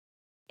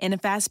In a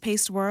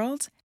fast-paced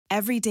world,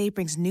 every day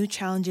brings new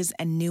challenges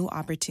and new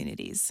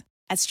opportunities.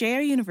 At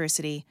Strayer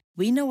University,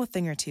 we know a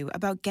thing or two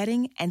about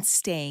getting and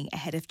staying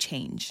ahead of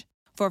change.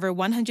 For over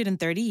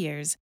 130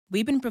 years,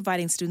 we've been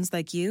providing students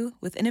like you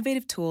with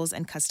innovative tools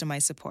and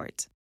customized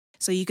support,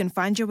 so you can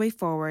find your way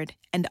forward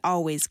and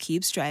always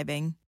keep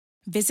striving.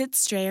 Visit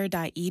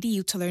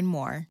strayer.edu to learn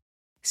more.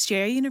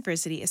 Strayer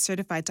University is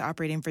certified to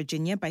operate in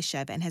Virginia by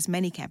Chev and has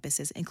many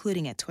campuses,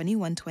 including at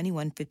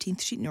 2121 15th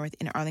Street North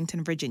in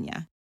Arlington,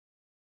 Virginia.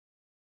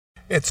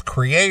 It's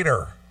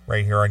Creator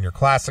right here on your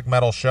Classic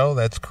Metal Show.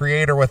 That's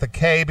Creator with a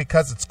K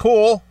because it's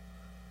cool,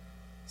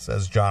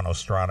 says John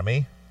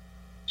Ostronomy.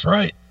 That's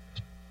right.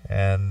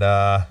 And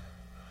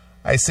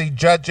I see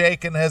Judge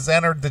Akin has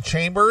entered the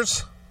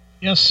chambers.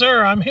 Yes,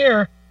 sir. I'm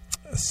here.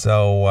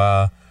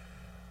 So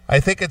I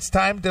think it's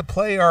time to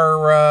play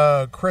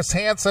our Chris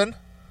Hansen.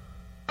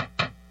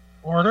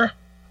 Order.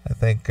 I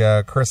think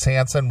Chris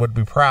Hansen would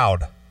be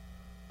proud.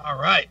 All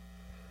right.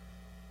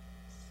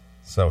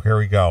 So here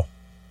we go.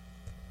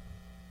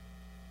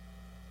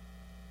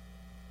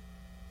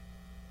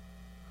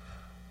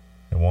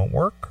 It won't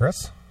work,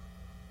 Chris.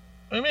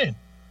 What do you mean?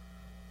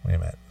 Wait a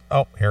minute.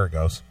 Oh, here it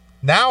goes.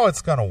 Now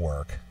it's going to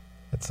work.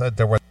 It said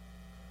there was.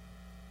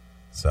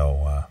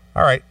 So,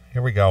 all right,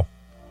 here we go.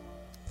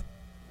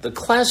 The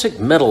Classic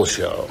Metal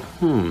Show.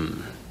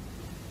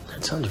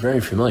 That sounds very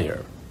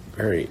familiar.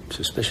 Very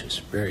suspicious.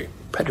 Very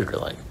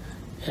Predator-like.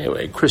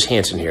 Anyway, Chris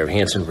Hansen here of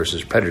Hansen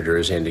vs.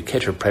 Predators, and to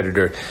catch a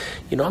Predator,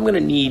 I'm going to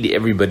need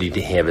everybody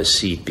to have a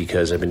seat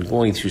because I've been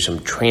going through some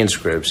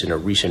transcripts in a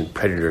recent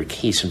Predator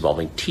case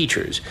involving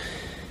teachers,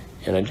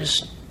 and I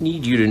just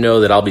need you to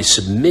know that I'll be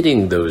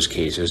submitting those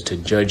cases to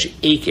Judge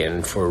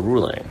Akin for a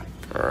ruling,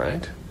 all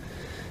right?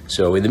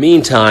 So in the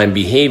meantime,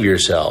 behave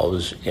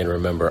yourselves, and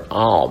remember,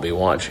 I'll be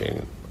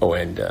watching. Oh,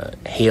 and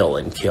hail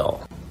and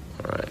kill.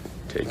 All right,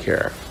 take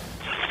care.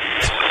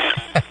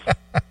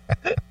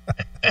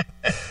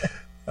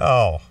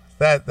 Oh,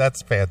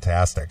 that's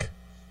fantastic.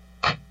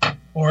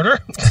 Order.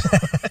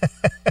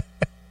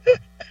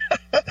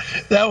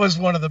 That was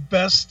one of the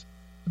best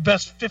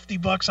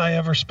 $50 I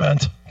ever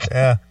spent.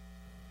 Yeah.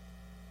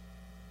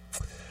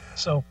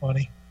 So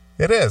funny.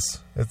 It is.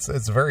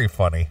 It's very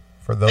funny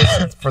for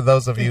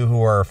those of you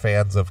who are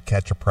fans of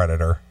Catch a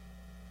Predator.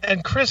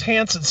 And Chris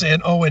Hansen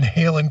saying, "Oh, and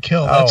hail and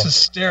kill." That's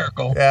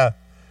hysterical. Yeah.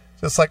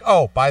 Just like,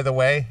 oh, by the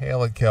way,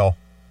 hail and kill.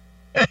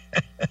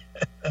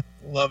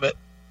 Love it.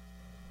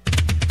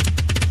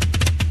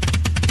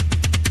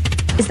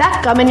 Is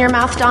that gum in your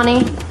mouth,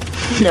 Donnie?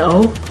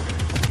 No.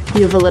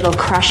 You have a little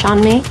crush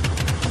on me?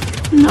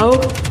 No.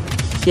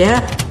 Yeah.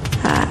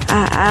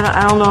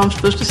 I don't know what I'm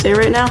supposed to say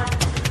right now.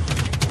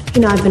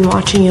 I've been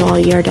watching you all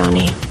year,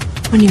 Donnie.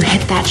 When you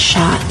hit that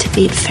shot to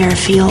beat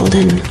Fairfield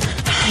and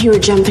you were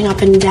jumping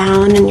up and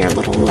down in your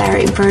little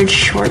Larry Bird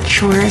short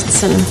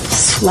shorts and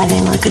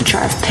sweating like a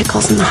jar of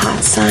pickles in the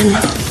hot sun.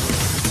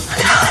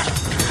 God,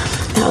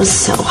 that was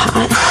so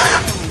hot.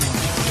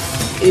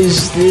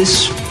 Is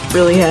this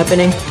really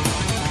happening?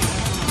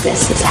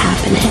 This is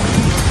happening.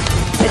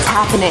 It's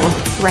happening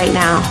right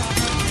now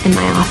in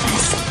my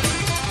office.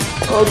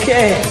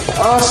 Okay,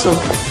 awesome.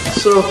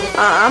 So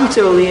I'm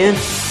totally in.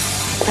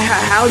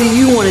 How do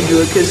you want to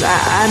do it? Because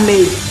I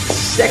made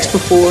sex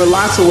before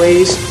lots of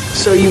ways.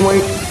 So you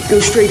want to go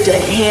straight to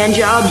hand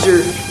jobs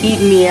or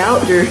eating me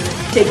out or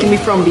taking me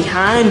from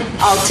behind?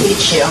 I'll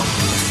teach you.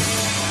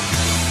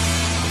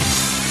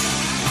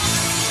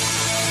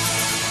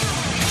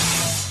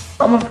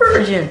 I'm a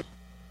virgin.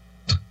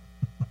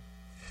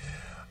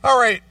 All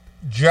right,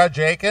 Judge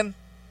Akin.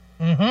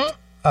 Mm-hmm.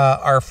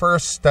 Our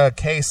first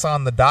case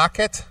on the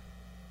docket.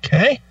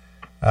 Okay.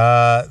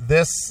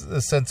 This,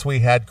 since we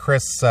had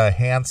Chris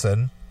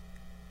Hansen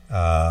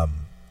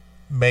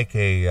make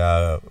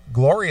a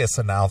glorious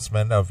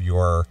announcement of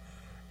your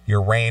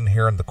reign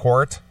here in the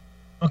court.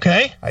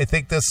 Okay. I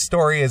think this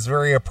story is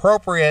very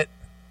appropriate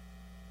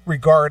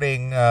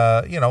regarding,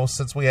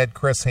 since we had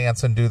Chris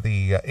Hansen do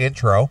the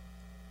intro.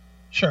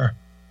 Sure.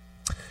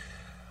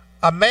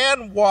 A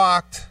man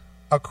walked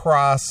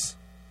across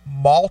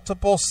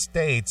multiple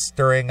states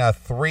during a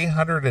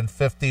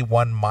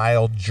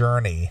 351-mile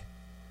journey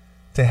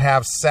to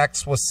have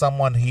sex with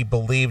someone he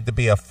believed to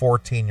be a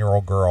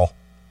 14-year-old girl.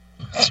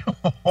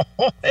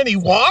 And he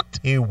walked?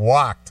 He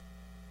walked.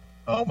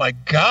 Oh, my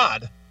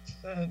God.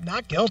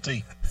 Not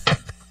guilty.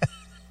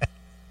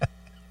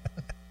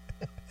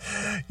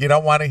 You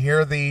don't want to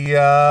hear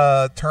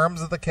the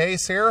terms of the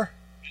case here?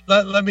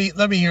 Let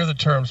me hear the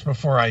terms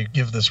before I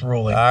give this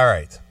ruling. All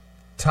right.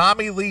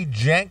 Tommy Lee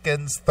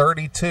Jenkins,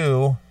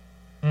 32,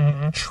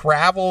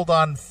 traveled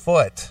on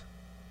foot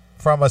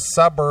from a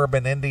suburb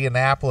in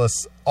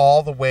Indianapolis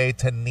all the way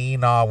to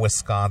Neenah,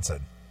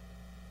 Wisconsin.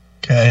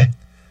 Okay.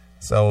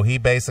 So he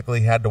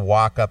basically had to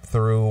walk up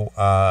through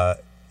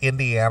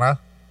Indiana,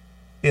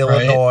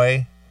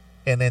 Illinois,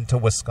 and into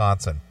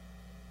Wisconsin.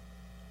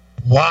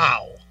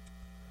 Wow.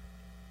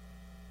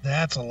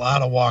 That's a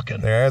lot of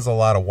walking. There is a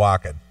lot of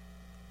walking.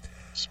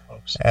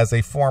 Smokes. As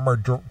a former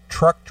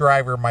truck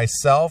driver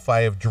myself,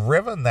 I have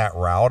driven that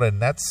route,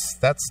 and that's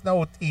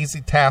no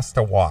easy task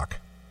to walk.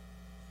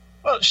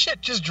 Well,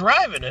 shit, just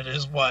driving it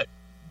is what?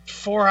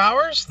 4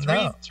 hours?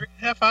 No.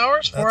 3.5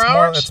 hours? 4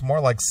 hours? It's more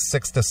like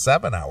 6 to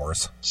 7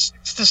 hours.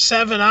 6 to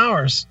 7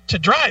 hours to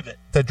drive it.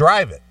 To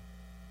drive it.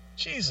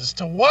 Jesus,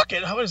 to walk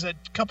it, how is it,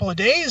 a couple of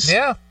days?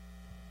 Yeah.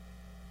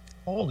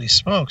 Holy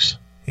smokes.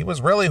 He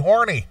was really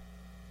horny.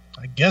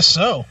 I guess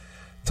so.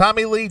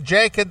 Tommy Lee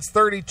Jenkins,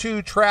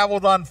 32,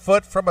 traveled on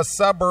foot from a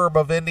suburb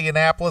of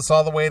Indianapolis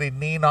all the way to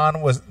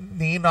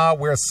Neenah,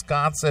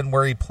 Wisconsin,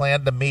 where he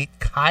planned to meet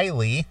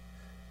Kylie,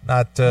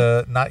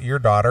 not your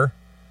daughter.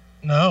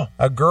 No.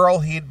 A girl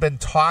he'd been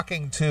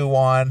talking to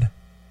on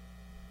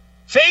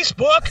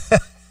Facebook.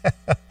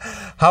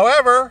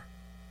 However,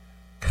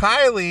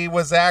 Kylie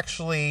was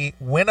actually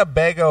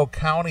Winnebago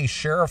County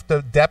Sheriff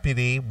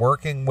Deputy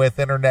working with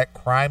Internet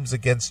Crimes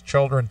Against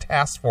Children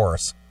Task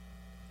Force.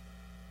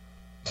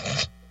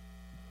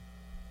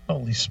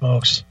 Holy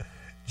smokes.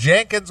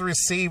 Jenkins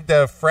received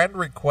a friend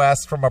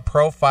request from a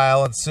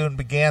profile and soon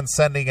began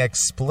sending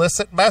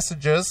explicit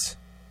messages.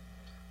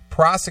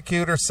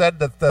 Prosecutor said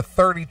that the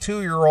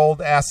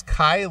 32-year-old asked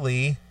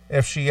Kylie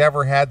if she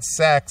ever had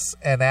sex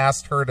and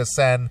asked her to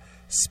send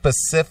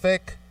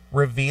specific,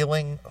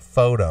 revealing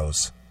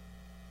photos.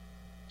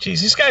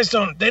 Jeez, these guys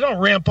don't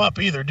ramp up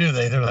either, do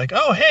they? They're like,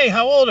 oh, hey,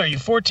 how old are you?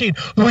 14.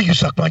 Oh, you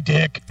suck my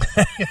dick.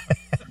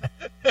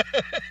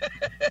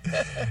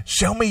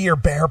 Show me your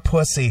bare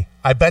pussy.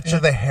 I bet you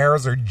the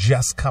hairs are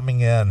just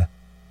coming in.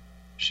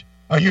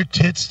 Are your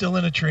tits still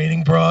in a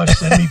training bra?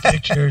 Send me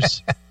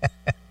pictures.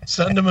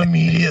 Send them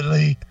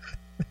immediately.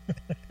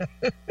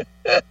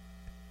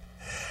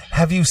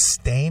 Have you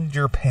stained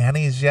your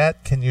panties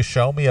yet? Can you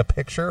show me a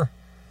picture?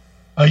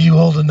 Are you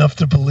old enough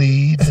to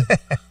bleed?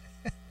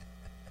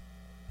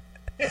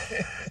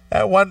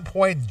 At one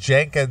point,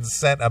 Jenkins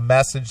sent a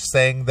message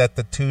saying that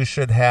the two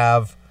should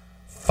have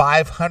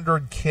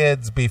 500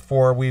 kids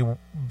before. Wait a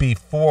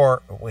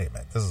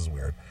minute, this is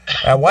weird.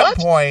 At one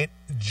point,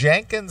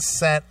 Jenkins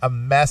sent a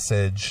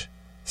message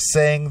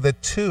saying the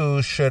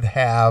two should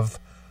have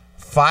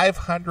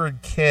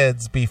 500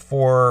 kids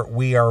before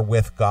we are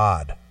with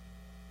God.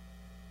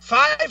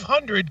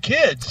 500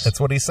 kids? That's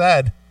what he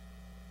said.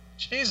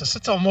 Jesus,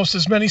 that's almost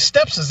as many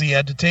steps as he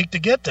had to take to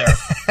get there.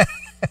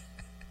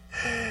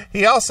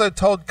 He also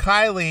told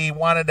Kylie he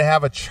wanted to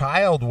have a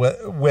child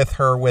with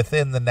her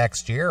within the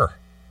next year.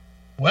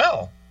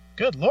 Well,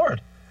 good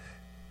Lord.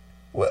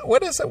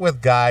 What is it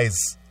with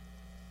guys?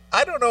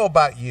 I don't know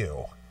about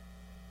you,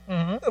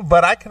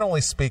 but I can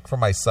only speak for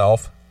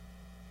myself.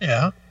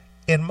 Yeah.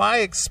 In my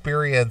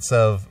experience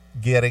of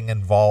getting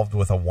involved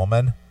with a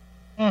woman,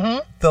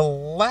 the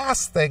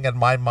last thing in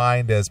my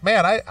mind is,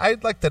 man,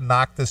 I'd like to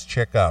knock this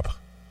chick up.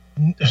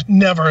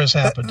 Never has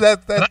happened.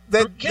 I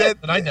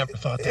never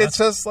thought that. It's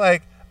just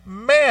like,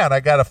 man,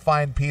 I got a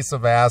fine piece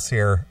of ass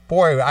here.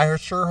 Boy, I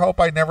sure hope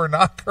I never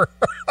knock her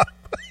up.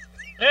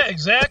 Yeah,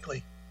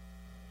 exactly.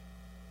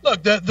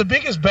 Look, the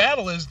biggest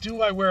battle is,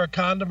 do I wear a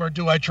condom or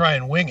do I try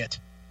and wing it?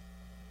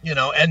 You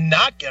know, and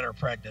not get her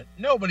pregnant.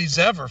 Nobody's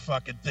ever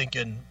fucking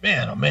thinking,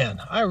 man, oh man,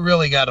 I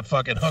really got to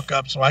fucking hook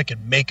up so I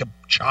can make a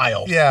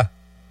child. Yeah.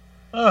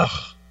 Ugh.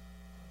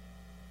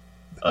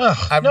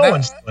 No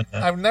one's doing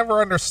that. I've never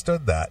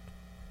understood that.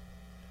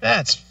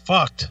 That's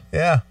fucked.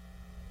 Yeah.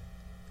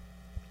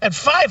 At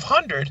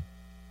 500,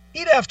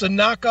 he'd have to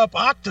knock up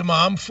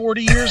Octomom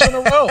 40 years in a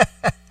row.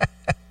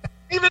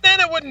 Even then,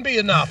 it wouldn't be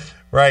enough.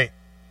 Right.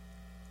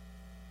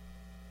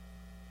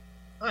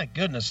 My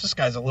goodness, this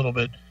guy's a little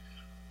bit...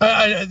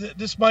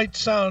 this might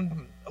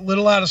sound a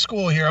little out of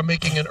school here. I'm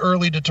making an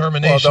early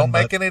determination. Well, don't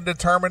make any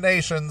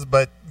determinations,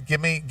 but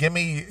give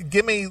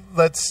me.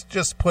 Let's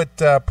just put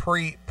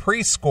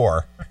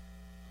pre-score.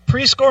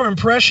 Pre-score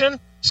impression.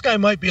 This guy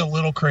might be a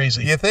little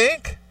crazy. You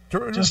think?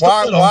 Just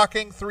a little.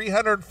 Walking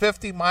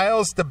 350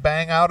 miles to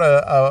bang out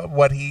a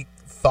what he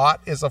thought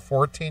is a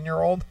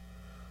 14-year-old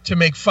to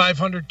make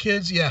 500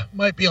 kids. Yeah,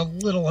 might be a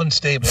little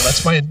unstable.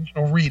 That's my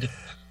initial read.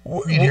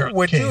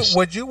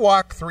 Would you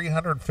walk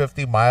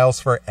 350 miles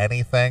for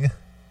anything?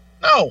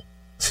 No.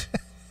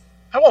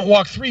 I won't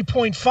walk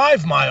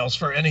 3.5 miles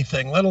for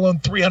anything, let alone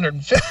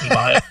 350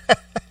 miles.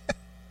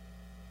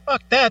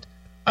 Fuck that.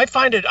 I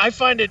find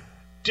it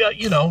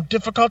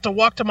difficult to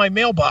walk to my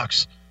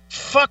mailbox.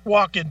 Fuck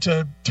walking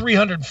to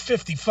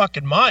 350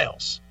 fucking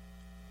miles.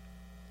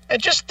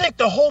 And just think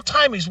the whole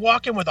time he's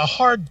walking with a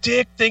hard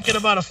dick, thinking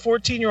about a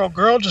 14-year-old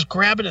girl just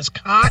grabbing his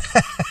cock.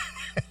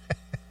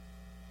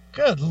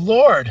 Good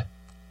Lord.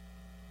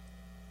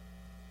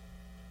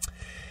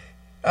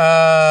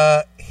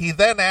 He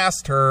then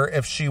asked her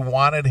if she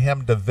wanted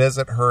him to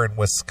visit her in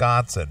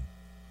Wisconsin.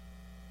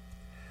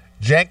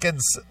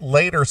 Jenkins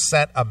later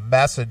sent a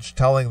message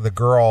telling the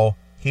girl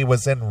he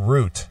was en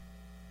route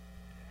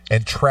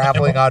and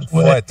traveling on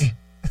foot.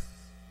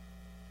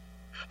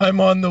 I'm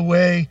on the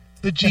way.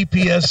 The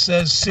GPS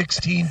says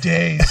 16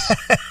 days.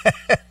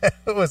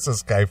 Who is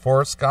this guy,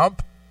 Forrest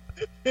Gump?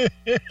 Has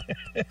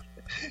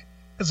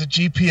a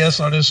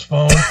GPS on his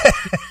phone.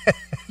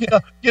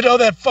 You know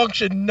that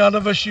function none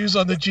of us use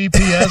on the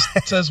GPS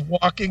that says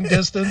walking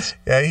distance?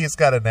 Yeah, he's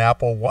got an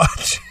Apple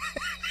Watch.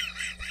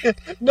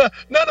 No,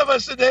 none of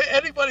us,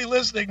 anybody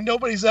listening,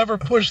 nobody's ever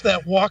pushed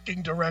that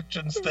walking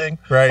directions thing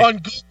Right. on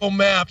Google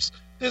Maps.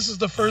 This is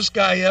the first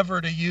guy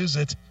ever to use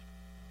it.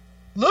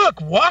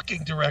 Look,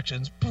 walking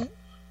directions.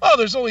 Oh,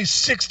 there's only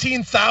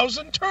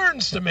 16,000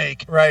 turns to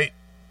make. Right.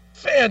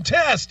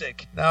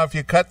 Fantastic. Now, if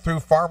you cut through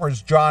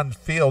Farmer's John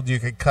Field, you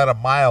can cut a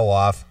mile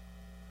off.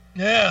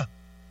 Yeah.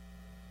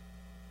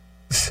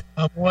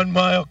 I'm 1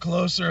 mile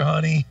closer,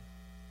 honey.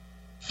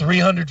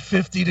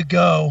 350 to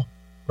go.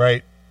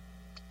 Right.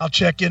 I'll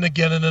check in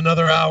again in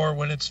another hour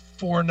when it's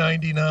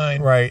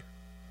 499. Right.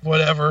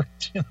 Whatever.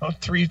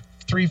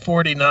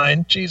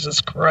 349.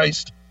 Jesus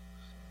Christ.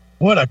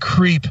 What a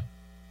creep.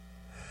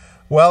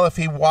 Well, if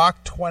he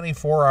walked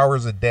 24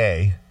 hours a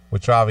day,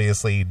 which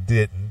obviously he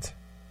didn't,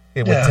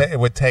 it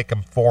would take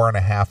him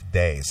 4.5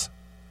 days.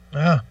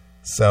 Yeah.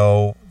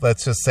 So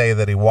let's just say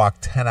that he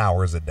walked 10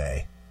 hours a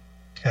day.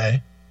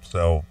 Okay.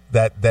 So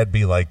that'd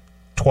be like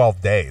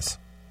 12 days.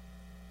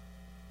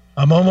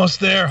 I'm almost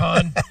there,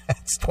 hon.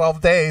 It's 12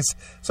 days.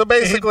 So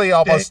basically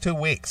almost 2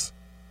 weeks.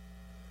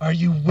 Are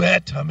you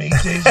wet? I'm 8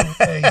 days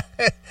away.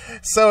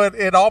 So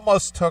it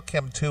almost took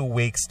him 2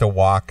 weeks to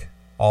walk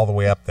all the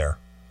way up there.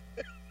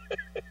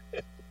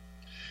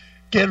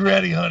 Get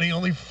ready, honey.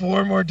 Only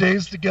 4 more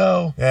days to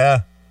go.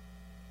 Yeah.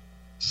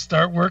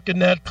 Start working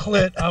that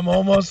clit. I'm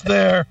almost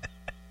there.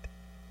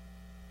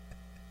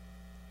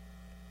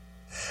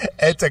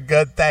 It's a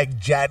good thing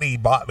Jenny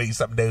bought me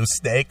some new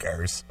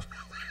sneakers.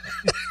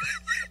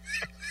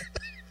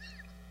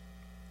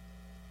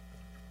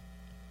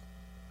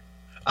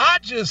 I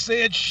just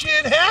said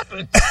shit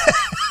happened.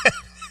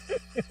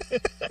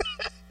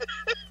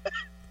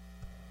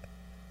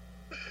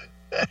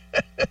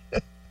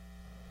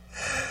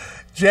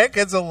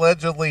 Jenkins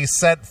allegedly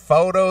sent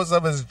photos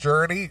of his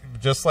journey,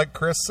 just like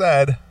Chris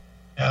said.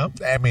 Yeah.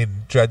 I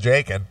mean, Judge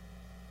Akin.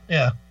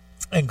 Yeah.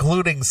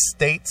 Including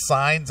state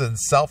signs and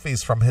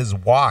selfies from his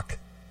walk.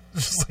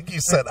 Just like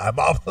you said, I'm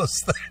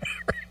almost there.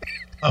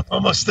 I'm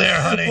almost there,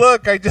 honey.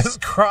 Look, I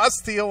just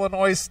crossed the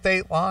Illinois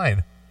state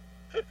line.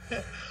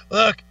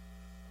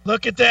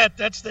 Look at that.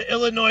 That's the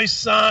Illinois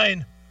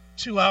sign.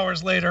 2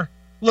 hours later.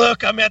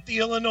 Look, I'm at the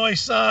Illinois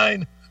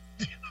sign.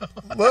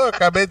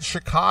 Look, I'm in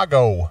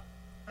Chicago.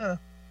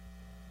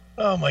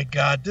 Oh, my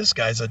God. This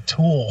guy's a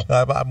tool.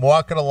 I'm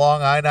walking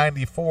along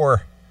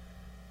I-94.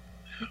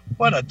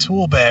 What a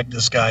tool bag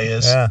this guy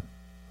is. Yeah.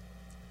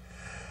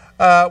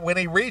 When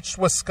he reached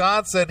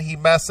Wisconsin, he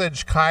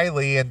messaged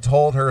Kylie and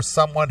told her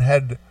someone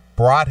had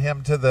bought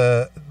him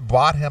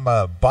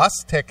a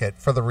bus ticket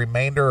for the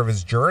remainder of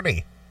his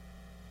journey.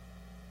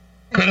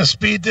 Gonna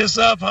speed this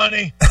up,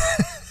 honey.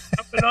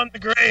 Jumping on the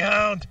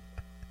Greyhound.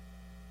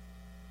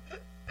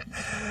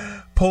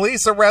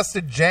 Police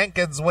arrested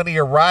Jenkins when he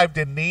arrived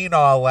in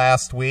Neenah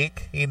last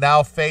week. He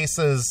now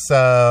faces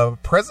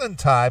prison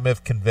time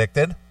if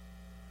convicted.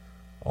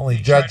 Only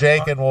Judge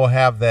Akin will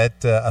have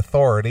that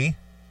authority.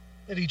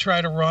 Did he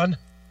try to run?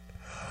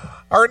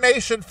 Our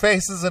nation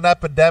faces an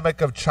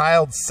epidemic of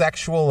child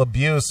sexual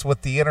abuse,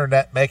 with the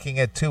internet making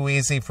it too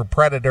easy for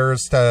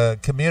predators to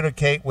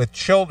communicate with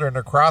children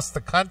across the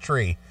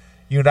country,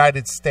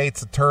 United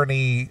States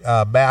Attorney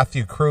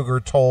Matthew Kruger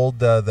told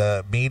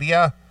the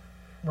media.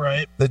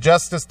 Right. The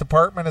Justice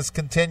Department is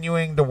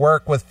continuing to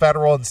work with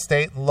federal and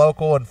state and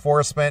local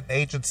enforcement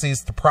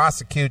agencies to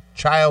prosecute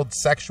child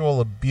sexual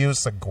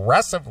abuse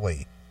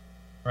aggressively.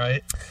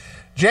 Right.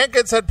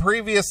 Jenkins had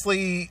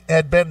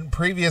been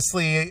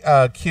previously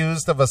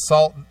accused of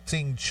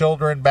assaulting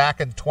children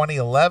back in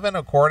 2011,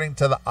 according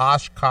to the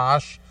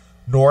Oshkosh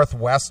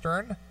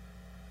Northwestern.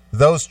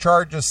 Those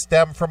charges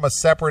stem from a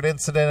separate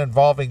incident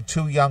involving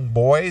 2 young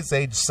boys,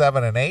 aged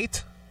 7 and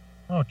 8.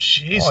 Oh,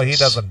 Jesus. Well, he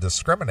doesn't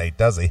discriminate,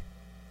 does he?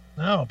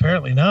 No,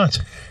 apparently not.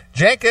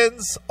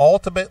 Jenkins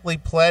ultimately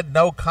pled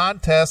no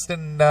contest,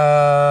 and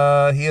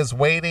he is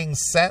waiting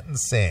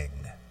sentencing.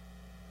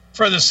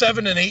 For the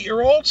 7 and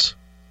 8-year-olds?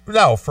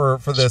 No, for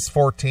this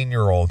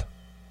 14-year-old.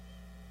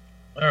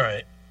 All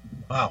right.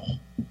 Wow.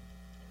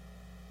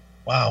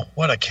 Wow,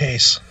 what a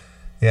case.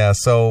 Yeah,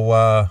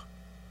 so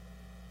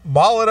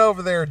mull it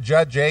over there,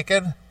 Judge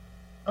Akin.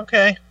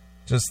 Okay.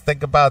 Just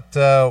think about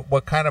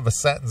what kind of a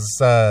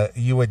sentence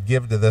you would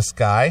give to this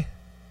guy.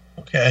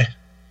 Okay.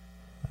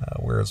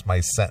 Where's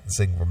my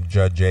sentencing from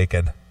Judge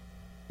Akin?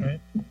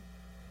 Right.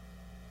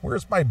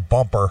 Where's my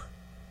bumper?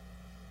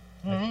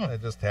 I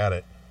just had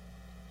it.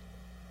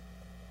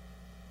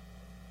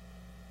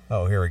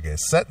 Oh, here we go.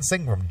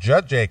 Sentencing from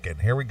Judge Akin.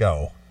 Here we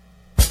go.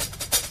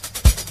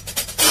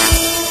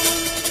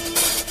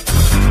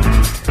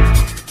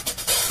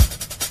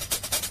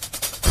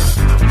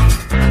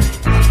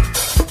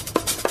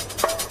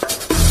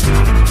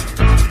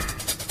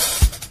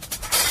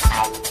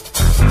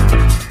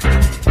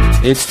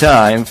 It's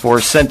time for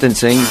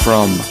sentencing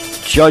from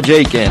Judge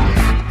Akin.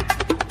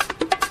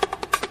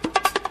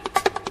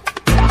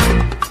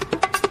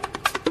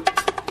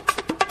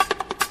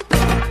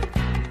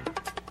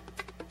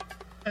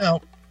 Now,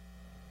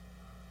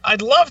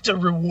 I'd love to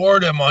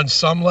reward him on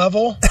some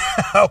level.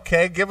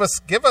 Okay, give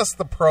us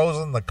the pros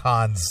and the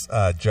cons,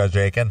 Judge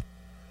Akin.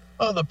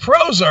 Oh, the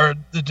pros are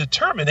the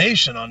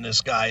determination on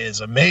this guy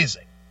is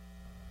amazing.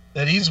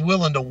 That he's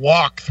willing to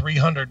walk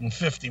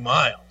 350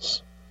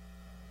 miles.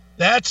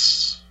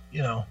 That's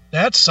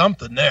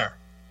something there.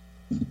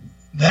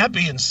 That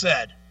being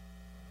said,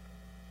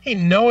 he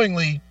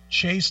knowingly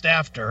chased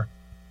after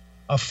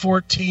a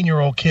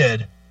 14-year-old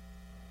kid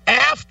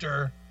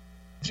after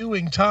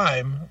doing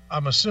time,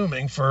 I'm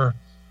assuming, for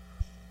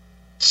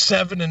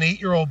 7 and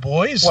 8-year-old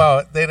boys.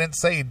 Well, they didn't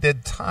say he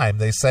did time.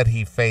 They said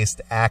he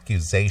faced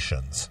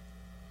accusations.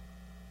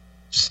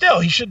 Still,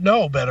 he should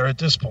know better at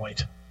this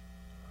point.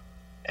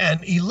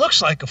 And he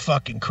looks like a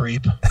fucking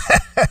creep.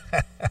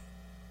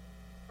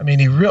 I mean,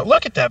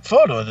 look at that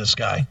photo of this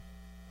guy.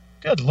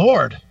 Good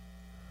Lord.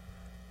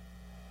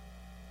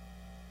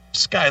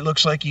 This guy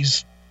looks like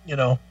he's,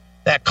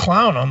 that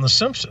clown on The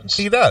Simpsons.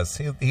 He does.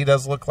 He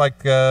does look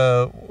like,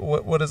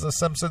 what is a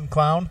Simpson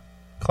clown?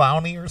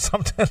 Clowny or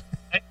something?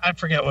 I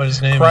forget what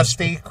his name is.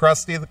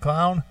 Krusty the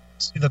Clown?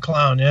 The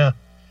Clown, yeah.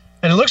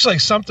 And it looks like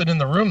something in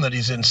the room that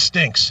he's in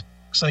stinks.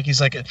 Looks like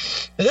he's like a...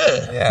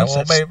 Yeah,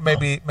 well,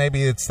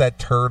 maybe it's that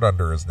turd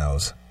under his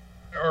nose.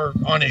 Or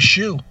on his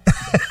shoe.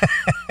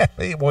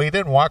 Well, he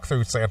didn't walk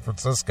through San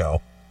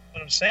Francisco.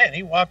 What I'm saying,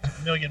 he walked a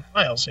million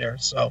miles here,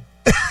 so...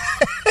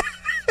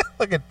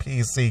 Look at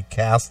PC,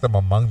 cast him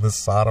among the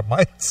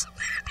sodomites.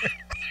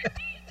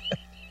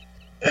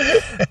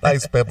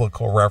 Nice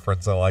biblical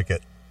reference, I like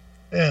it.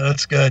 Yeah,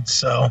 that's good.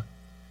 So,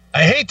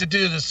 I hate to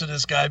do this to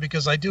this guy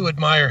because I do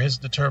admire his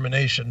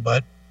determination,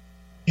 but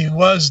he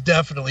was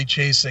definitely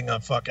chasing a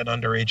fucking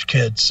underage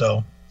kid,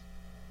 so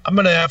I'm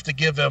going to have to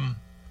give him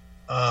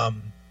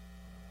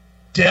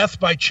death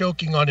by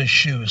choking on his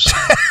shoes.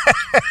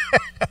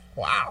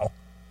 Wow.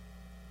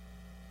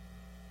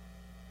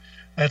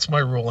 That's my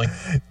ruling.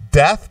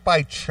 Death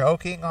by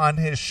choking on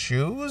his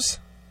shoes?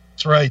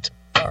 That's right.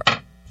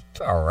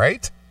 All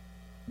right.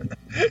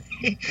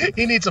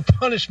 He needs a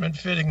punishment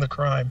fitting the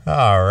crime.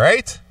 All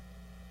right.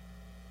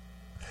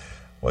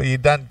 Well, you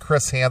done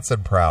Chris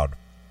Hansen proud.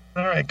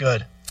 All right,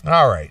 good.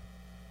 All right.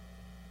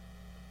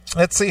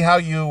 Let's see how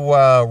you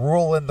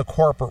rule in the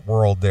corporate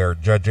world there,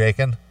 Judge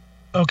Akin.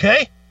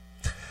 Okay.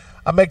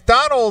 A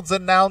McDonald's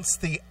announced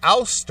the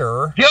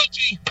ouster.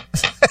 Guilty.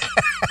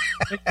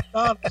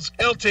 McDonald's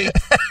guilty.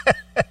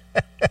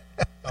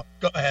 Oh,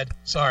 go ahead.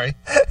 Sorry.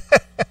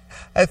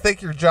 I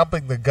think you're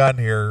jumping the gun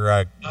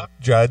here,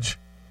 Judge.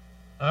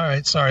 All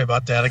right. Sorry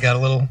about that. I got a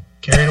little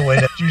carried away.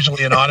 That's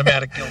usually an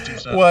automatic guilty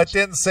sentence. Well, it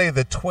didn't say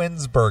the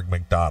Twinsburg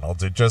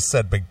McDonald's. It just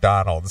said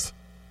McDonald's.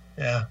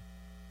 Yeah.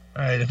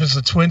 All right. If it's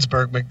the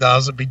Twinsburg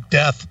McDonald's, it'd be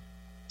death.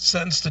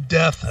 Sentence to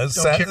death.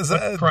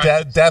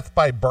 Death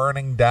by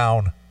burning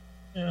down.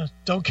 Yeah,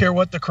 don't care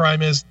what the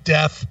crime is.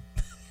 Death.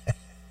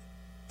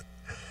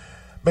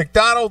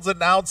 McDonald's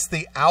announced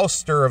the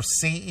ouster of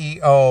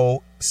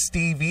CEO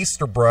Steve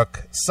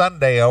Easterbrook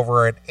Sunday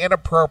over an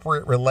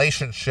inappropriate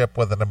relationship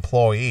with an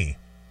employee.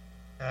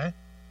 Okay.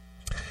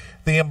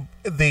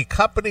 The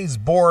company's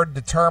board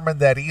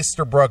determined that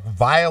Easterbrook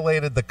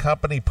violated the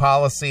company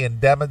policy and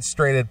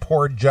demonstrated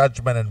poor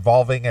judgment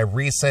involving a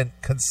recent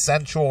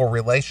consensual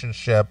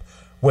relationship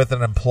with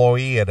an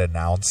employee, it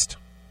announced.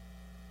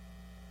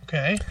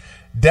 Okay.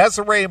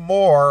 Desiree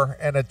Moore,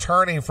 an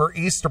attorney for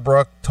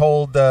Easterbrook,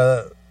 told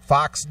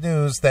Fox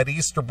News that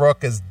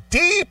Easterbrook is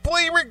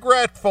deeply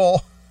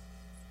regretful.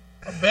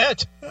 I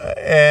bet.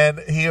 And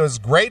he was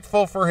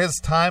grateful for his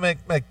time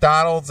at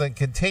McDonald's and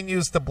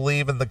continues to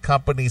believe in the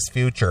company's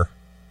future.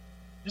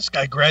 This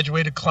guy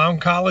graduated clown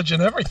college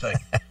and everything.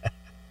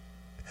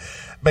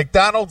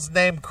 McDonald's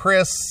named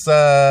Chris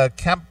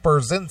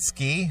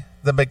Kemperzinski,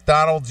 the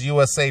McDonald's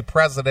USA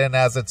president,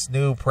 as its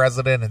new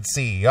president and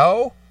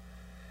CEO.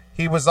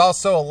 He was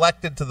also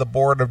elected to the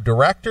board of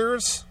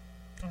directors.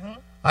 Mm-hmm.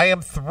 I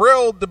am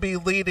thrilled to be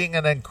leading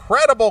an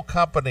incredible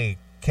company,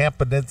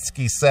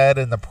 Kemperzinski said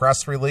in the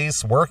press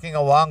release, working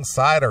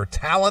alongside our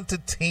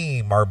talented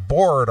team, our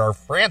board, our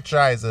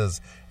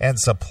franchises, and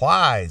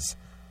supplies.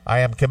 I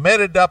am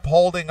committed to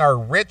upholding our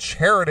rich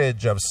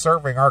heritage of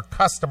serving our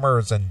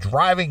customers and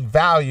driving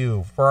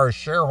value for our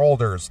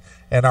shareholders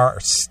and our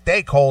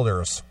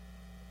stakeholders.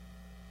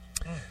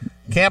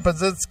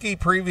 Kemperzinski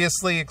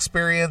previously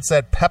experienced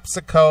at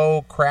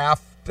PepsiCo,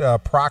 Kraft,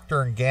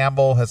 Procter &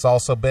 Gamble, has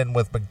also been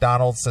with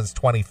McDonald's since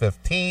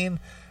 2015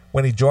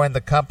 when he joined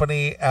the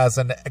company as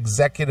an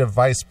executive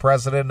vice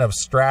president of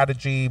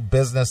strategy,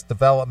 business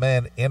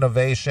development,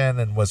 innovation,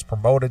 and was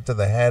promoted to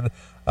the head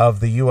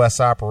of the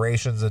U.S.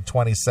 operations in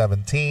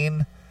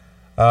 2017.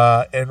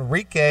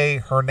 Enrique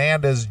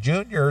Hernandez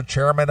Jr.,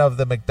 chairman of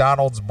the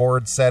McDonald's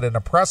board, said in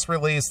a press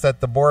release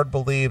that the board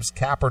believes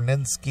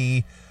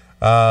Kemperzinski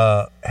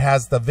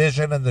has the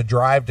vision and the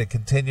drive to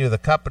continue the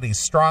company's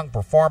strong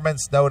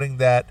performance, noting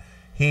that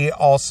he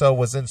also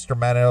was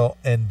instrumental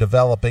in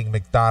developing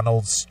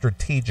McDonald's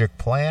strategic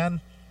plan.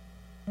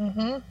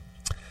 Mm-hmm.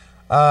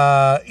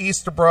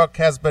 Easterbrook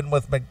has been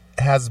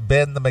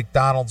the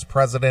McDonald's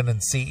president and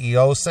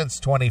CEO since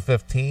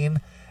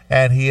 2015,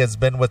 and he has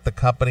been with the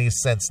company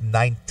since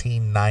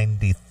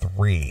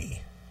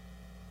 1993.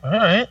 All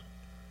right.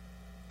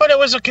 But it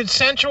was a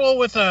consensual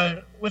with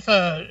a.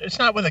 It's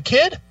not with a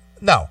kid.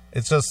 No,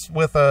 it's just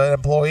with an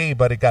employee,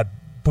 but it got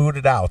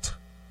booted out.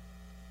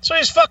 So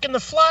he's fucking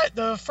the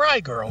fry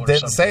girl. Or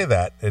Didn't something. say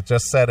that. It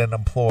just said an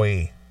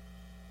employee.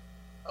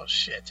 Oh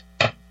shit!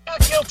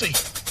 Not guilty.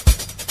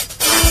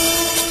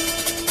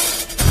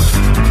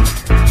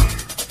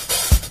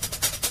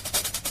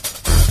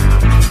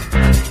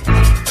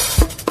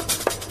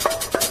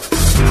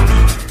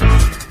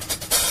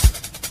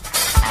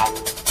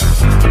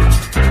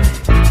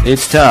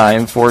 It's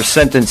time for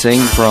sentencing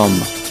from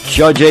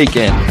Judge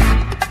Akin.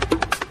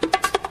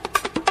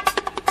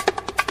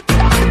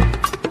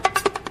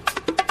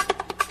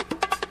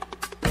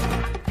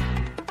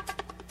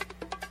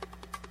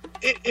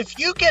 If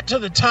you get to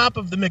the top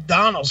of the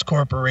McDonald's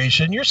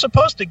Corporation, you're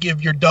supposed to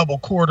give your double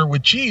quarter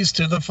with cheese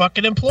to the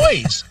fucking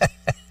employees.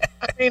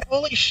 I mean,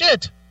 holy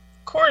shit.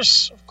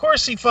 Of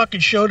course he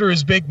fucking showed her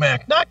his Big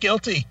Mac. Not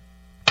guilty.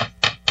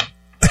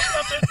 There's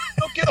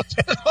no guilt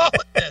at all in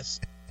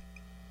this.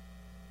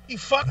 He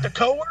fucked a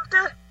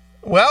coworker?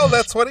 Well,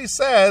 that's what he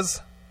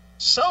says.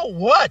 So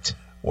what?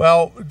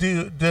 Well,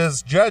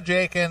 does Judge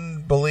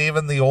Akin believe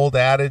in the old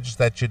adage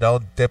that you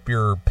don't dip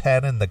your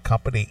pen in the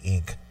company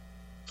ink?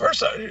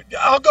 First,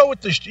 I'll go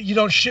with the you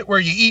don't shit where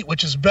you eat,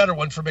 which is a better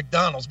one for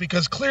McDonald's,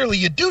 because clearly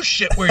you do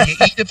shit where you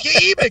eat if you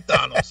eat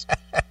McDonald's.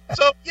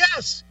 So,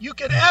 yes, you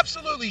can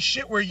absolutely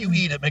shit where you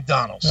eat at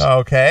McDonald's.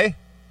 Okay.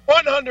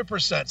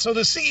 100%. So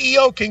the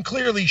CEO can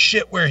clearly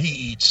shit where he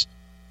eats.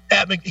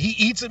 He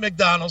eats at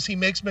McDonald's. He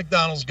makes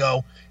McDonald's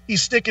go.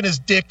 He's sticking his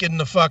dick in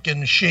the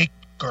fucking shake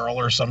girl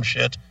or some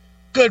shit.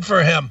 Good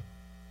for him.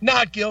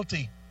 Not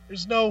guilty.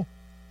 There's no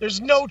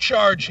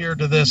charge here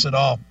to this at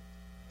all.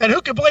 And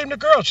who can blame the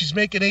girl? She's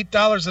making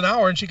 $8 an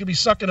hour and she could be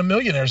sucking a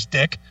millionaire's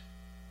dick.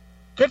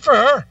 Good for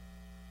her.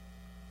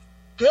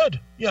 Good.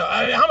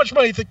 Yeah. How much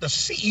money do you think the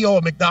CEO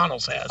of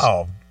McDonald's has?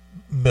 Oh,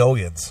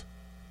 millions.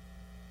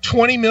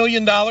 $20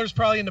 million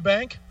probably in the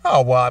bank?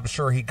 Oh, well, I'm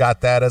sure he got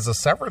that as a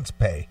severance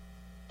pay.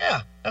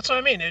 Yeah, that's what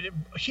I mean.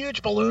 A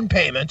huge balloon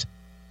payment.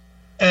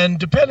 And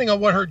depending on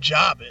what her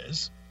job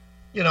is,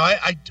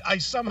 I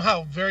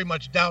somehow very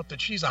much doubt that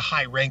she's a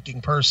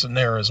high-ranking person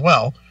there as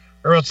well,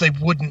 or else they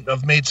wouldn't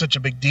have made such a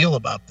big deal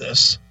about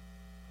this.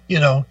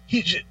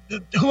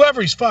 Whoever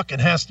he's fucking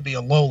has to be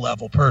a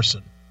low-level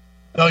person.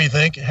 Don't you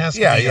think? It has to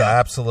be. Yeah,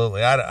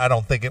 absolutely. I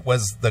don't think it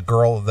was the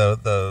girl,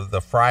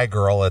 the fry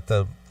girl at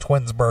the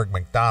Twinsburg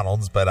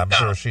McDonald's, but I'm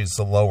sure she's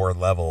a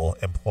lower-level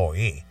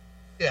employee.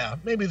 Yeah,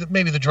 maybe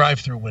the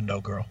drive-through window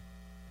girl,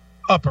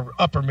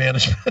 upper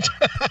management.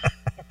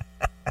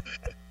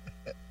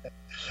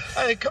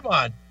 I mean, come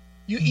on,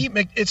 you eat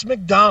it's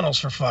McDonald's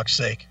for fuck's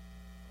sake.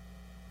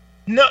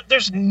 No,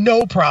 there's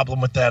no problem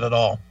with that at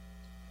all.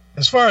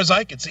 As far as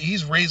I can see,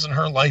 he's raising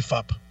her life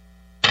up.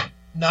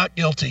 Not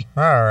guilty.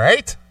 All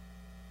right,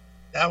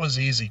 that was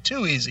easy,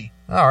 too easy.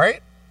 All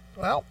right,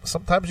 well,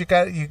 sometimes you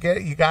got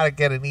to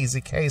get an easy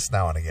case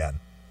now and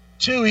again.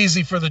 Too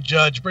easy for the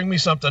judge. Bring me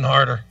something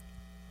harder.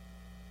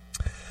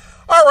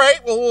 All right,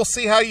 well, we'll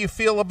see how you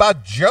feel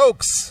about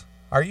jokes.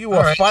 Are you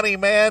a funny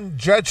man,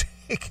 Judge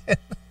Akin?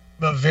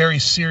 I'm a very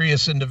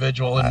serious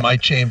individual in my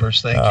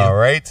chambers, thank you. All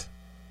right.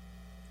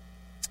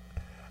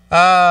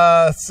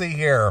 Let's see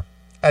here.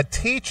 A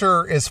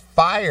teacher is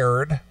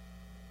fired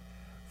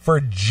for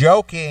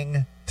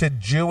joking to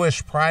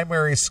Jewish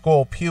primary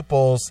school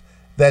pupils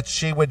that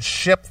she would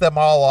ship them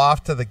all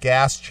off to the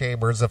gas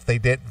chambers if they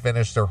didn't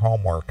finish their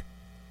homework.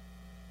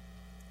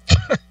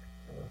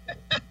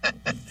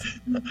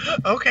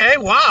 Okay,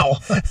 wow.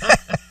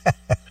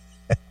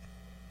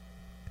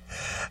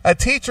 A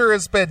teacher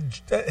has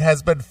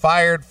been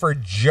fired for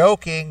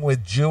joking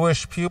with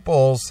Jewish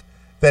pupils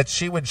that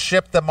she would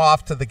ship them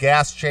off to the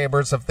gas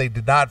chambers if they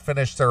did not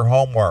finish their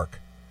homework.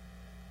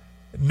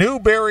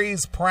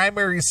 Newberry's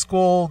primary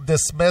school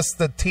dismissed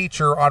the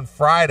teacher on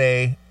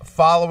Friday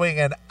following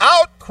an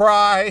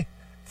outcry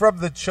from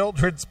the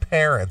children's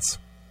parents.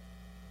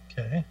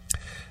 Okay.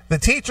 The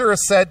teacher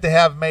is said to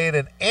have made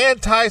an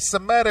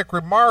anti-Semitic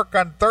remark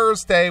on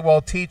Thursday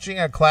while teaching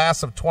a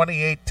class of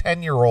 28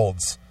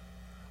 10-year-olds,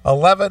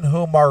 11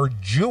 whom are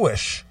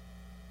Jewish.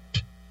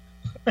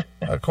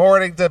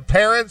 According to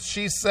parents,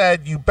 she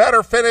said, "You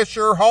better finish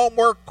your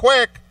homework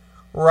quick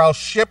or I'll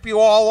ship you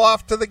all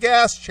off to the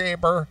gas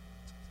chamber."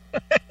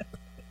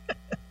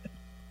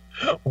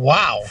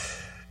 Wow.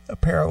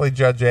 Apparently,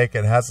 Judge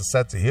Akin has a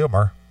sense of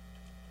humor.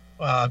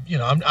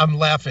 I'm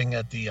laughing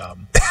at the... all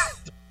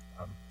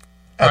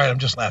right, I'm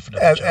just laughing at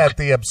the joke. At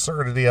the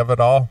absurdity of it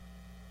all.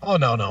 Oh,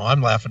 no,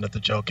 I'm laughing at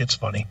the joke. It's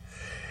funny.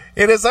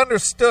 It is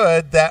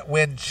understood that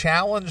when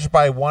challenged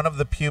by one of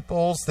the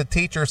pupils, the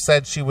teacher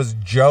said she was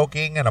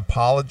joking and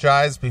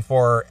apologized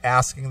before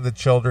asking the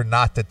children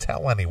not to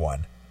tell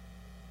anyone.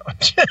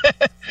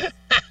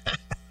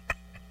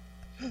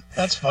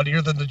 That's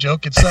funnier than the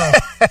joke itself.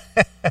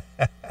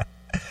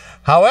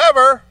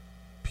 However,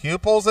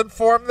 pupils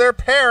informed their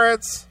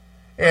parents,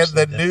 and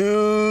the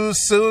news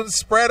soon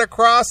spread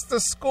across the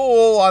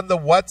school on the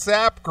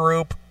WhatsApp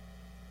group.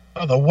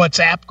 Oh, the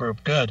WhatsApp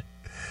group. Good.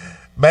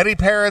 Many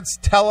parents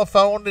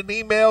telephoned and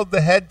emailed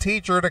the head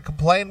teacher to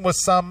complain with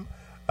some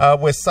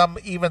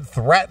even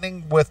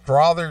threatening to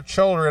withdraw their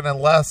children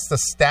unless the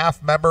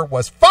staff member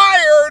was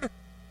fired.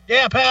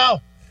 Yeah,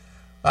 pal.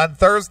 On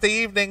Thursday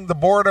evening, the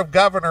Board of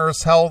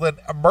Governors held an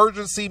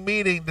emergency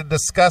meeting to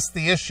discuss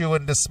the issue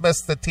and dismiss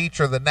the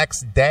teacher the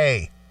next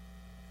day.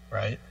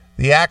 Right.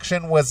 The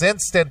action was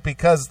instant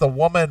because the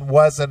woman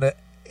was an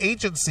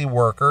agency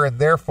worker and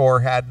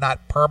therefore had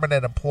not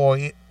permanent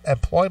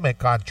employment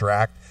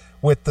contract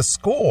with the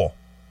school.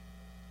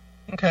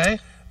 Okay.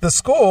 The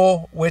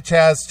school, which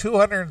has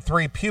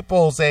 203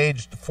 pupils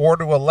aged 4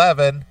 to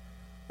 11,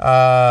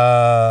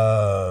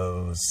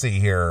 let's see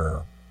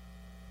here,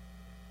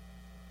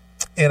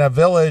 in a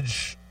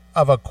village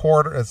of a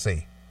quarter, what is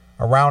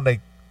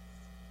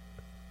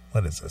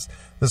this?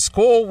 The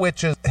school,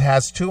 which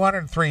has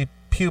 203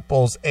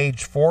 pupils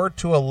aged 4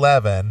 to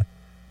 11,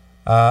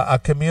 a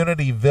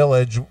community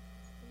village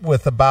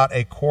with about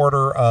a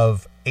quarter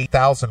of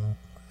 8,000,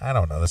 I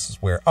don't know, this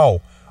is weird.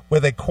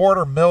 With a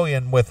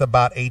 250,000 with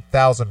about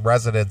 8,000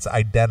 residents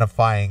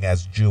identifying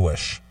as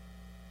Jewish.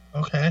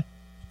 Okay.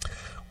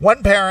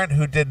 One parent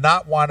who did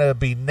not want to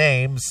be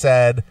named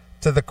said,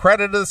 to the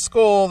credit of the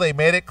school, they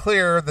made it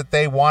clear that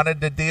they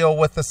wanted to deal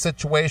with the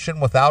situation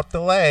without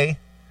delay.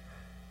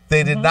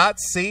 They did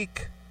not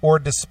seek or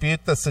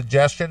dispute the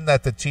suggestion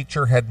that the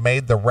teacher had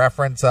made the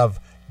reference of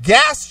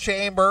gas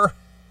chamber.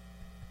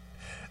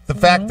 The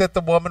fact that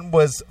the woman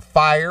was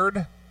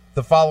fired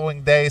the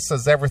following day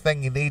says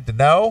everything you need to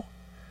know.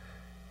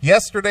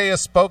 Yesterday, a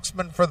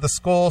spokesman for the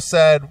school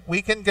said,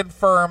 we can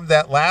confirm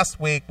that last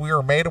week we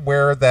were made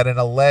aware that an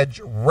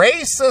alleged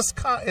racist...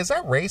 is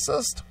that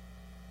racist?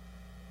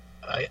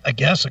 I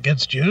guess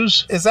against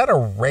Jews. Is that a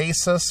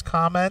racist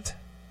comment?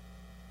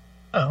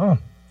 Oh.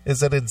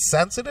 Is it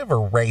insensitive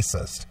or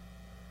racist?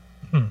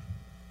 Well,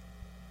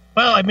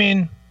 I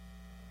mean,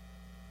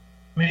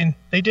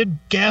 they did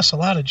gas a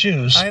lot of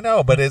Jews. I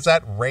know, but is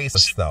that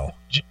racist, though?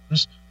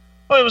 Jews.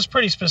 Well, it was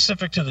pretty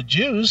specific to the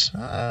Jews.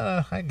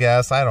 I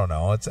guess. I don't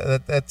know. It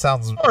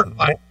sounds...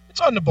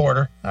 It's on the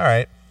border. All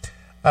right.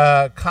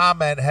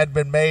 Comment had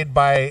been made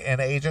by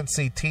an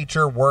agency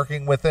teacher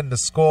working within the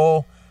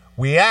school.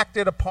 We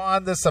acted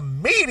upon this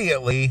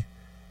immediately,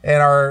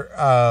 and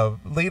our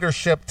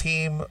leadership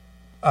team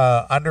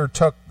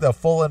undertook the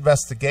full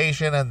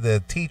investigation, and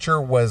the teacher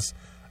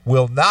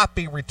will not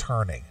be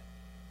returning.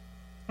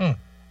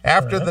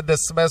 After the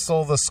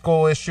dismissal, the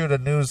school issued a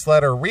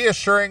newsletter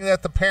reassuring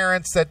that the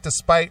parents that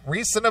despite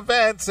recent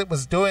events, it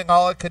was doing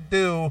all it could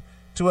do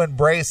to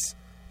embrace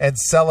and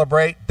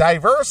celebrate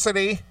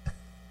diversity.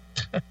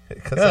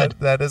 Because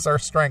that is our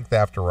strength,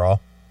 after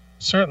all.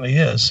 Certainly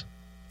is.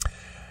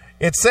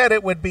 It said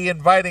it would be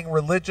inviting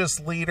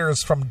religious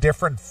leaders from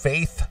different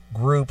faith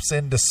groups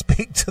in to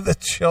speak to the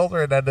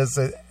children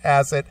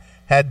as it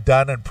had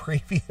done in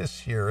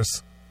previous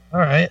years. All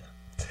right.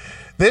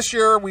 This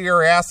year, we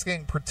are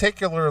asking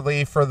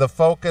particularly for the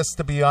focus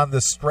to be on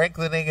the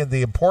strengthening and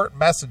the important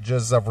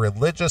messages of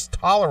religious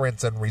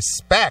tolerance and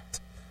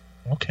respect.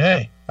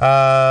 Okay.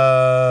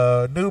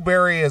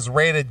 Newberry is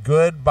rated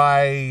good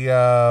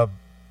by,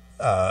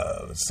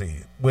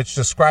 which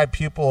described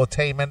pupil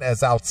attainment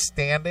as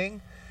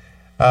outstanding.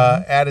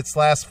 At its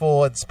last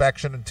full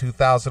inspection in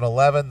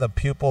 2011, the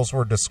pupils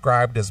were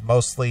described as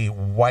mostly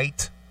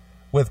white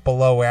with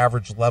below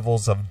average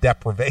levels of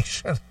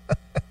deprivation.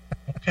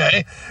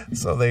 Okay.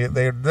 So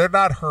they're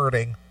not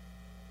hurting.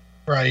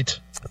 Right.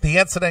 The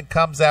incident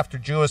comes after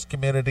Jewish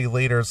community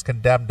leaders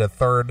condemned a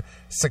third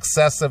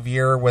successive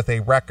year with a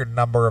record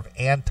number of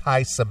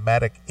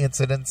anti-Semitic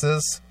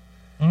incidences.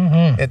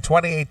 In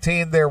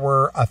 2018, there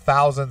were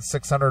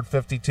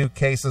 1,652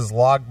 cases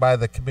logged by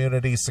the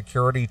Community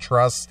Security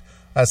Trust,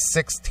 a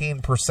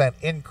 16%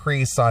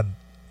 increase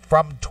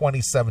from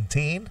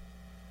 2017.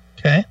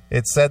 Okay.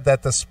 It said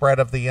that the spread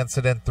of the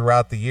incident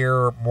throughout the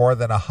year, more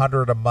than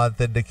 100 a month,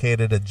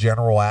 indicated a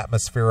general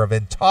atmosphere of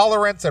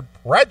intolerance and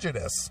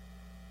prejudice.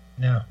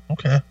 Yeah,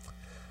 okay.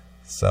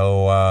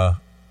 So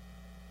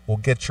we'll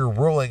get your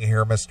ruling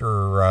here,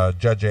 Mr.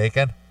 Judge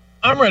Akin.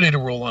 I'm ready to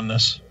rule on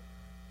this.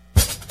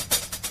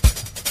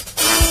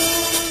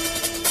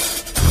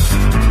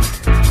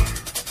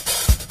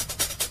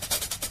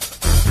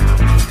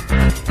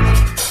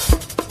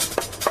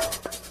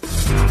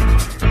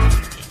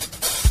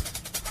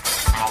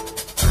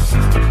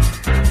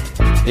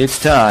 It's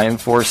time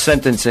for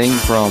sentencing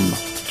from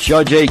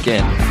Judge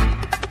Akin.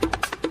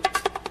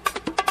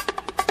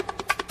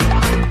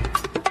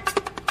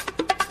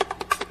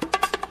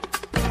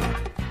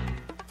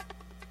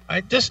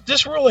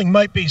 This ruling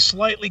might be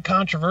slightly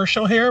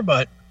controversial here,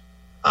 but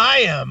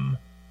I am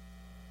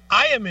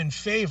in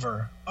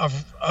favor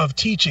of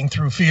teaching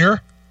through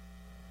fear.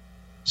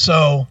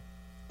 So,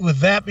 with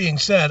that being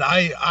said,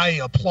 I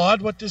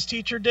applaud what this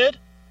teacher did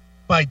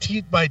by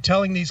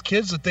telling these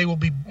kids that they will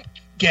be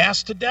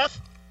gassed to death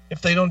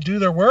if they don't do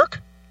their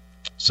work.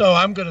 So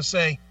I'm going to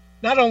say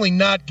not only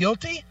not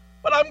guilty,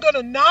 but I'm going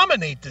to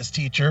nominate this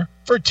teacher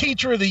for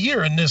Teacher of the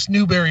Year in this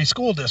Newberry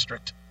School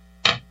District.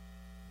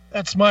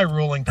 That's my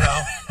ruling,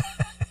 pal.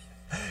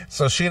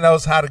 So she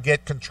knows how to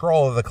get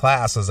control of the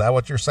class. Is that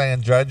what you're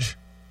saying, Judge?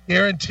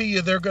 Guarantee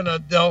you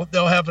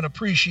they'll have an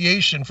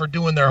appreciation for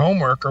doing their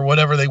homework or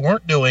whatever they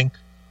weren't doing.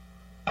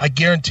 I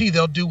guarantee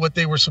they'll do what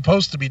they were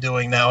supposed to be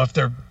doing now if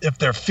they're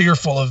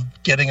fearful of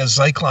getting a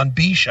Zyklon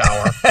B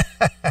shower.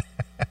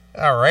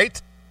 All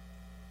right.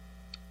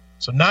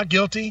 So not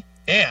guilty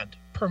and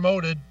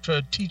promoted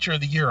to Teacher of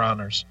the Year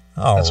honors.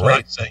 All That's right. what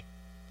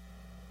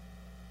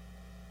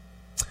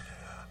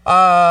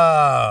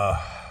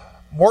I'd say.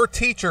 More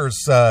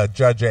teachers,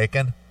 Judge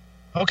Akin.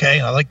 Okay,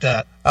 I like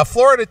that. A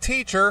Florida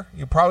teacher,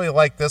 you probably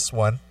like this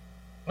one.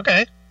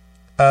 Okay.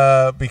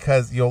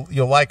 Because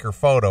you'll like her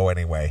photo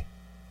anyway.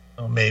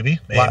 Oh, maybe.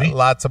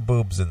 Lots of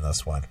boobs in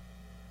this one.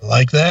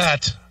 Like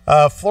that.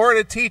 A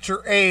Florida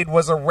teacher aide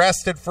was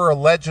arrested for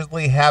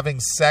allegedly having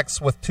sex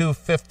with two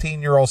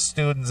 15-year-old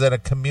students at a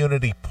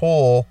community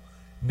pool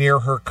near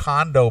her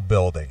condo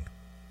building.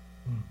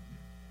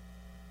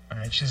 All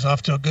right, she's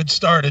off to a good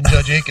start in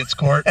Judge Akin's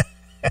court.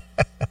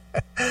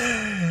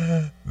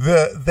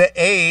 The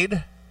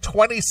aide,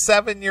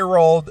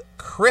 27-year-old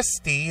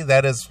Christy,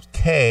 that is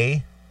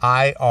Kirstie,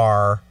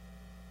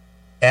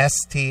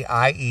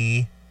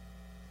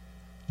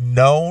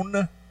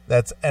 known,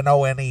 that's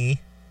None,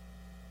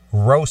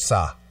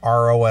 Rosa,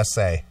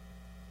 Rosa.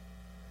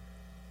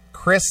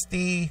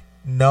 Christy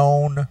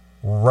known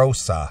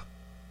Rosa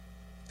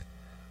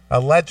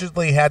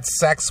allegedly had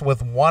sex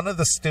with one of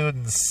the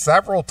students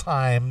several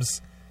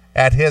times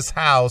at his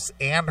house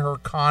and her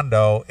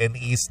condo in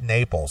East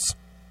Naples.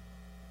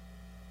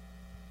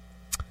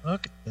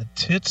 Look at the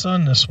tits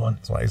on this one.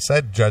 That's why I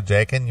said, Judge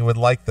Akin, you would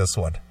like this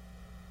one.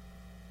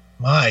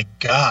 My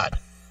God.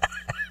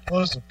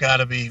 Those have got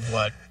to be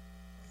what?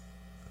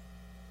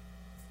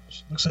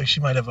 She looks like she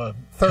might have a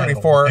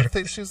 34. I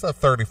think she's a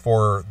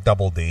 34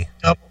 double D.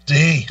 Double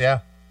D. Yeah.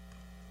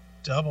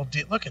 Double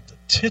D. Look at the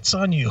tits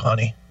on you,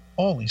 honey.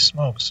 Holy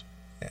smokes.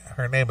 Yeah,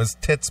 her name is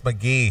Tits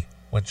McGee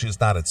when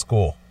she's not at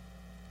school.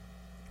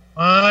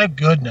 My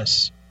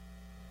goodness.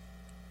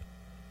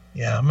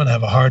 Yeah, I'm going to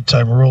have a hard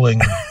time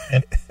ruling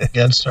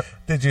against her.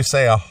 Did you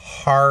say a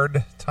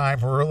hard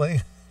time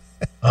ruling?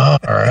 All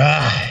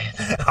right.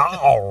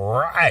 All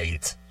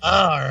right.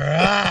 All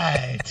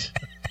right.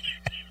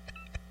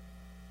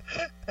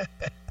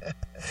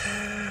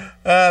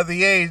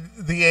 The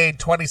aide,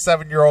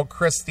 27-year-old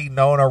Christy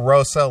Nona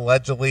Rosa,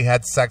 allegedly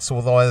had sex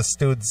with one of the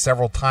students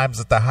several times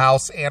at the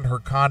house and her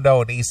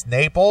condo in East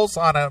Naples.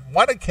 On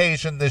one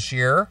occasion this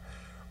year,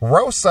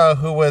 Rosa,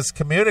 who was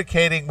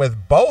communicating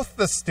with both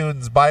the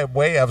students by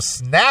way of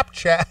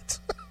Snapchat,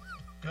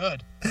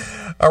 Good.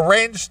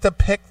 arranged to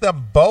pick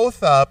them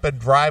both up and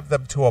drive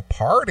them to a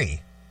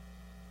party.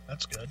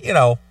 That's good. You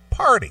know,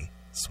 party.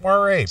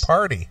 Soiree,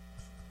 party.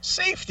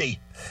 Safety.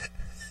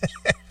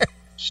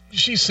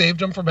 She saved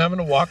them from having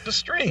to walk the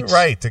streets.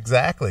 Right,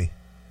 exactly.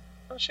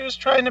 She was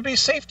trying to be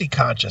safety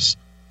conscious.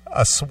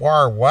 A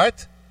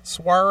what?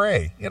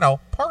 Soiree. You know,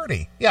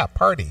 party. Yeah,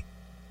 party.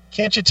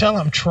 Can't you tell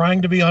I'm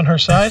trying to be on her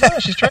side? Oh,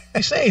 she's trying to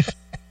be safe.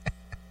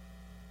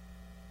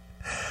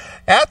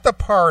 At the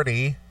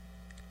party,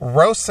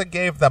 Rosa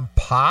gave them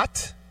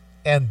pot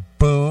and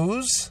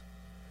booze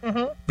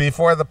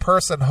before the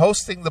person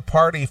hosting the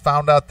party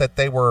found out that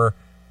they were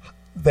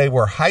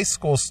high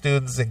school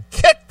students and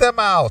kicked them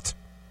out.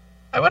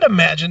 I would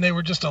imagine they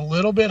were just a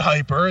little bit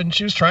hyper, and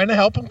she was trying to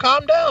help them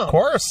calm down. Of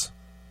course.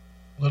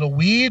 Little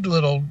weed,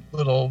 little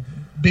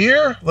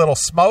beer, little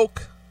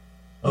smoke,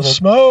 little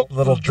smoke,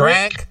 little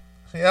drink.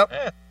 Yep.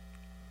 Yeah.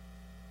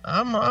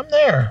 I'm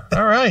there.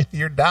 All right.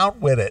 You're down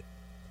with it.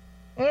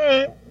 All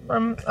right.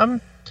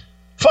 I'm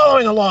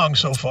following along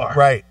so far.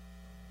 Right.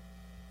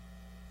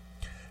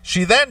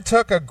 She then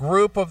took a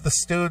group of the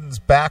students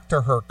back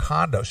to her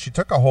condo. She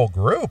took a whole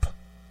group.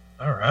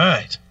 All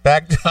right.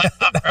 Back to, All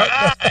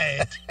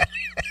right.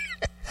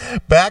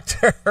 back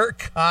to her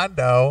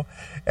condo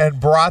and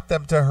brought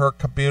them to her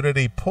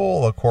community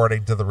pool,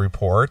 according to the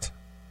report.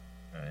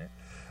 All right.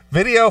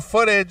 Video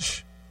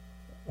footage,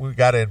 we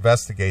got to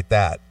investigate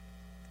that.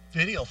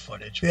 Video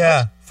footage?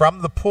 Yeah,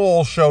 from the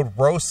pool showed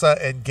Rosa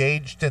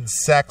engaged in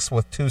sex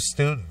with two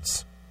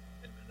students.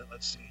 Wait a minute,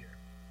 let's see here.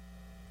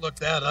 Look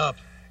that up.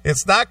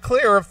 It's not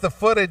clear if the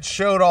footage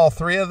showed all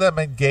three of them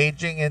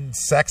engaging in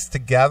sex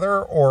together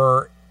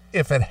or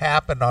if it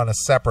happened on a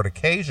separate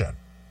occasion.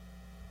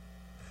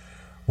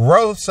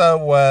 Rosa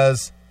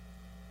was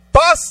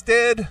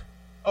busted.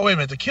 Oh, wait a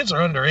minute. The kids are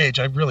underage.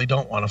 I really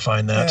don't want to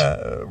find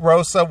that.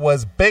 Rosa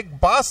was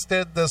big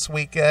busted this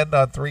weekend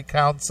on 3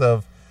 counts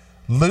of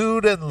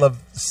lewd and I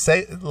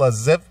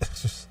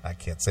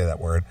can't say that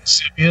word.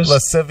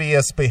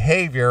 Lascivious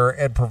behavior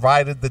and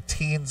provided the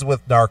teens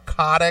with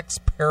narcotics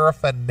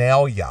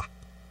paraphernalia.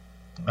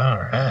 All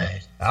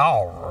right.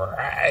 All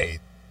right.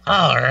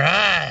 All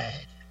right.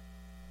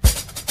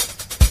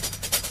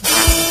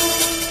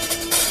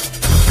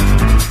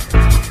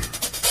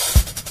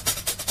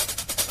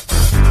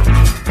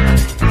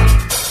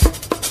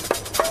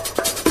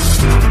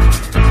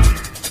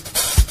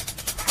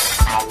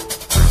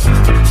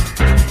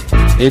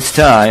 It's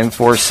time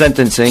for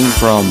sentencing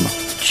from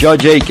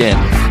Judge Akin.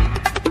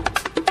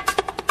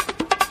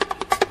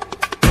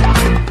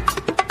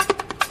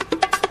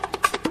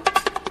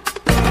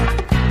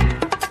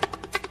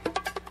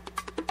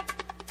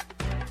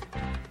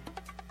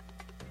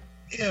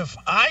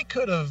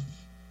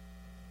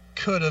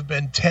 could have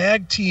been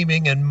tag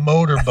teaming and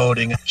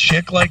motorboating a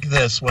chick like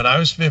this when I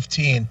was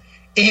 15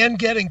 and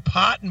getting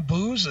pot and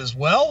booze as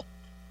well,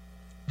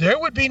 there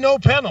would be no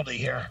penalty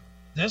here.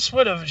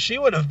 She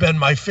would have been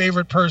my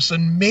favorite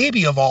person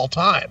maybe of all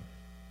time.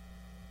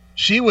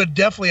 She would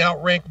definitely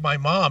outrank my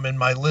mom in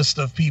my list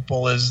of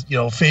people as,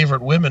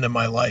 favorite women in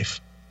my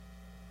life.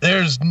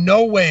 There's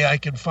no way I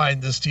can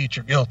find this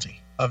teacher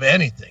guilty of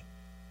anything.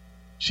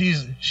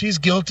 She's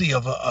guilty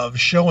of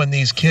showing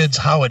these kids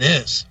how it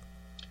is.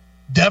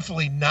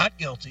 Definitely not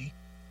guilty.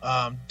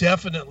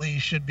 Definitely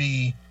should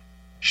be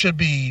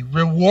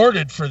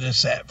rewarded for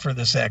this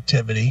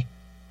activity,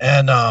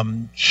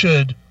 and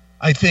should,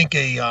 I think,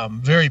 a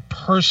very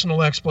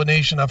personal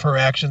explanation of her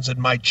actions in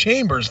my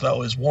chambers,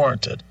 though, is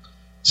warranted.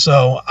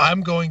 So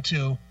I'm going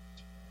to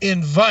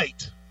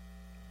invite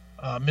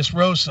Miss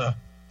Rosa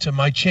to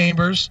my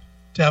chambers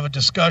to have a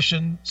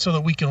discussion so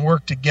that we can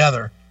work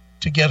together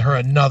to get her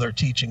another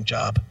teaching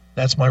job.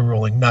 That's my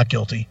ruling. Not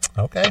guilty.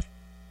 Okay.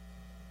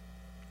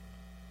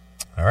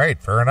 All right.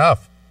 Fair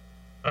enough.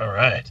 All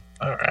right.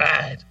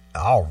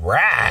 All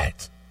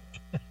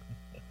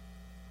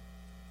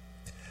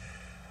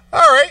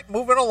right.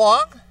 Moving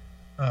along.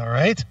 All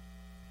right.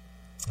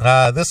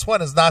 This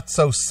one is not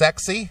so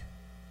sexy.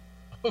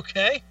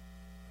 Okay.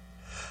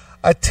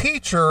 A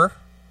teacher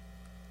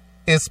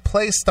is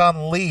placed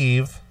on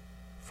leave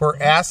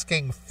for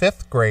asking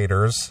fifth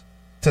graders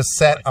to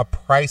set a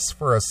price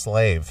for a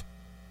slave.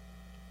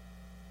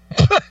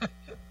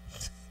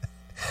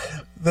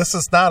 This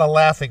is not a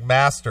laughing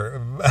matter,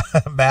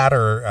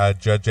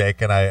 Judge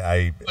Akin.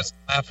 I was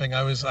laughing.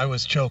 I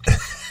was choking.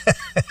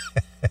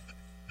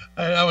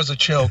 That was a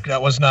choke.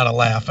 That was not a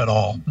laugh at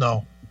all.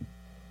 No.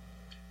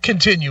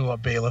 Continue,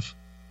 bailiff.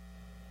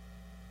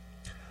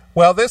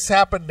 Well, this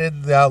happened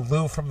in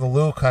Lou from the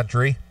Lou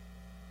country.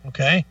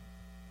 Okay.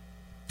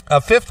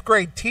 A fifth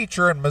grade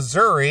teacher in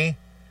Missouri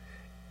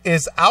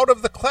is out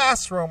of the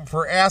classroom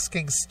for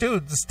asking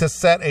students to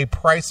set a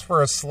price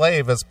for a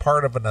slave as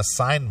part of an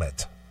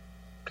assignment.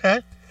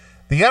 Okay.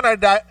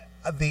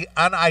 The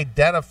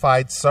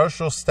unidentified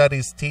social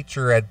studies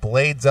teacher at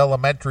Blades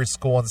Elementary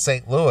School in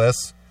St.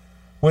 Louis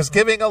was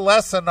giving a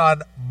lesson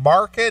on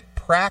market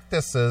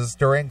practices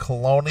during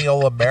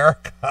colonial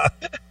America.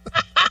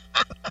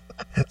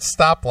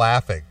 Stop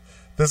laughing.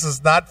 This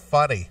is not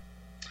funny.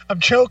 I'm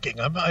choking.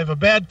 I have a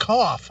bad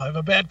cough. I have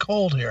a bad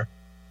cold here.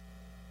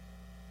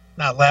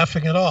 Not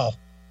laughing at all.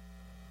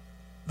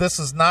 This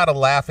is not a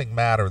laughing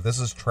matter. This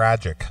is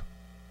tragic.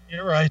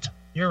 You're right.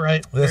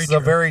 This is a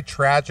very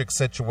tragic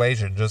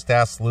situation. Just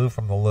ask Lou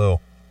from the Lou.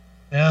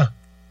 Yeah.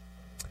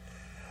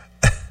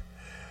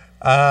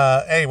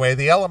 Anyway,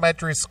 the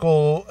elementary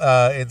school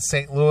in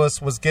St.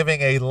 Louis was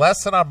giving a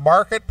lesson on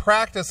market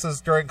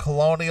practices during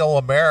colonial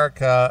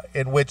America,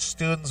 in which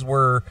students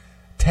were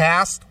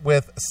tasked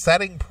with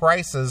setting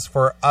prices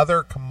for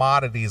other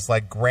commodities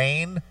like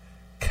grain,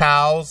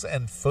 cows,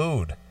 and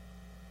food.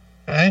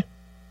 Okay.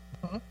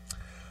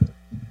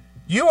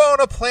 You own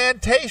a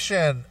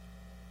plantation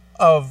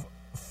of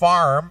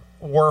farm,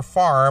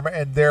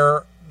 and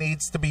there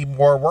needs to be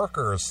more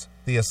workers,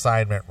 the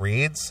assignment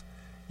reads.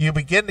 You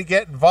begin to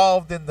get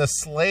involved in the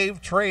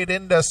slave trade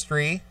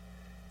industry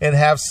and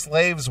have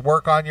slaves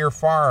work on your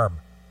farm.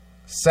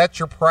 Set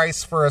your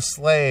price for a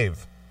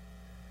slave.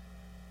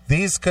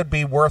 These could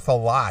be worth a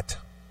lot.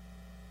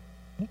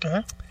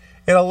 Okay.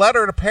 In a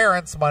letter to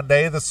parents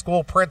Monday, the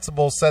school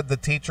principal said the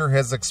teacher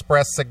has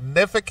expressed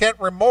significant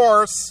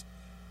remorse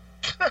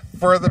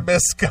for the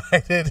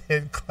misguided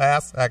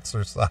in-class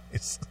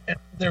exercise.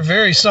 They're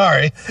very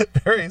sorry.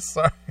 Very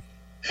sorry.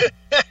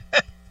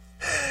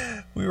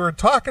 We were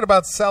talking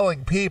about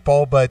selling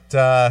people, but,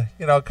 kind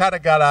of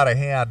got out of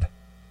hand.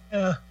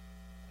 Yeah.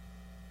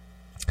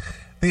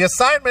 The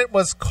assignment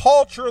was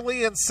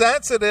culturally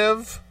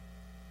insensitive.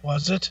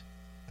 Was it?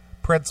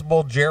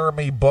 Principal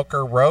Jeremy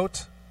Booker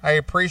wrote, I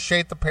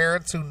appreciate the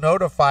parents who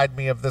notified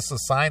me of this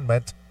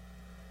assignment.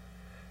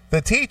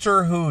 The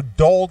teacher who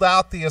doled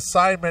out the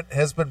assignment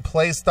has been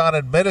placed on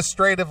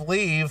administrative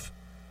leave,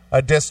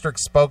 a district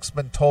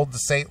spokesman told the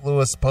St.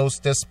 Louis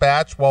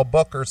Post-Dispatch, while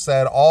Booker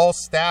said all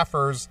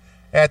staffers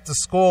at the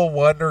school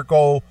will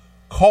undergo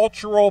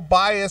cultural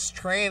bias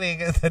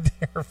training in the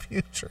near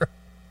future.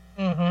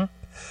 Mm-hmm.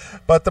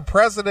 But the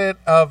president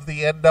of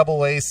the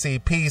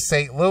NAACP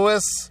St.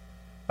 Louis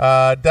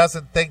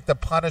doesn't think the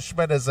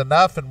punishment is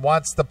enough and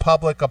wants the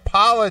public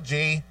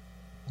apology.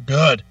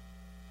 Good.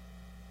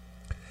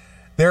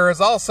 There is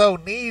also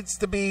needs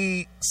to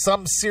be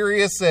some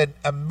serious and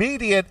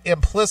immediate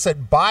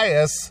implicit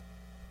bias,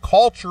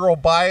 cultural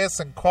bias,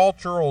 and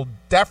cultural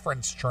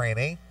deference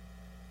training.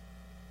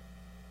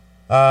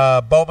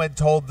 Bowman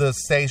told the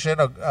station,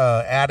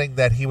 adding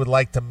that he would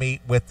like to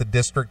meet with the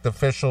district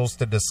officials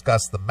to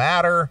discuss the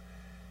matter.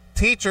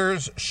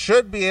 Teachers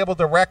should be able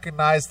to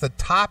recognize the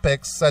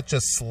topics such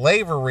as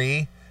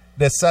slavery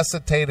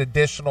necessitate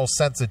additional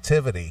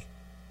sensitivity.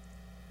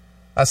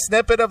 A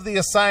snippet of the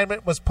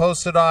assignment was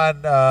posted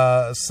on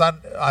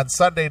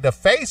Sunday to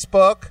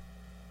Facebook,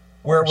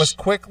 where it was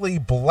quickly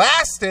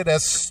blasted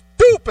as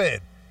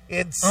stupid,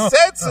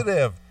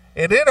 insensitive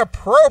and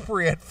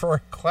inappropriate for a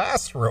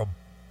classroom.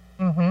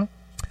 Mm-hmm.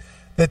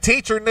 The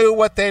teacher knew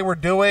what they were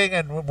doing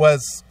and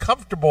was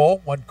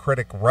comfortable, one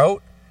critic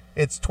wrote.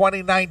 It's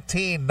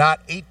 2019, not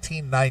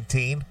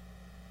 1819.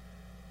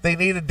 They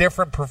need a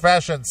different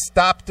profession.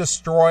 Stop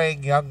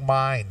destroying young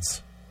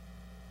minds.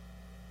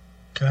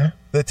 Okay.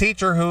 The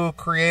teacher who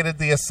created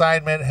the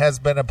assignment has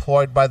been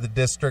employed by the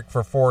district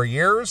for 4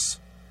 years.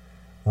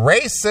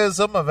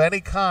 Racism of any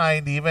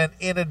kind, even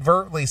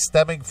inadvertently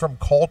stemming from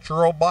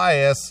cultural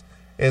bias,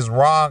 is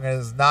wrong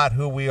and is not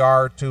who we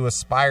are to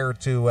aspire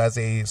to as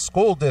a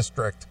school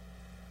district,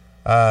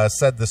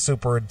 said the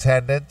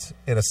superintendent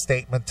in a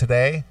statement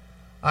today.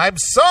 I'm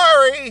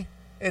sorry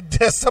and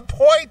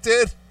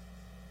disappointed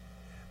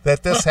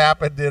that this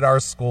happened in our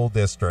school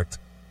district.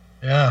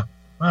 Yeah.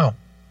 Wow.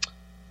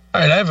 All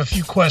right, I have a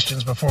few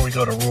questions before we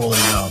go to ruling.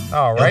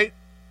 All right.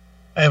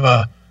 I have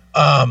a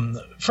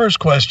first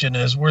question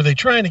is, were they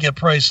trying to get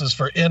prices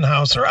for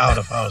in-house or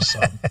out-of-house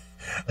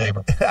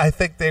labor? I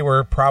think they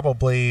were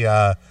probably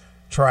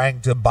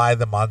trying to buy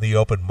them on the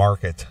open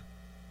market.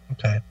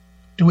 Okay.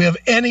 Do we have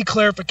any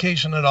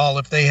clarification at all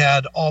if they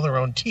had all their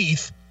own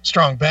teeth,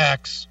 strong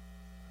backs,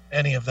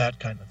 any of that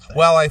kind of thing?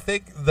 Well, I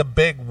think the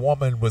big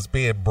woman was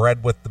being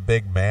bred with the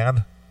big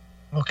man.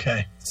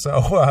 Okay.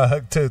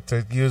 So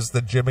to use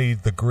the Jimmy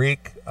the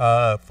Greek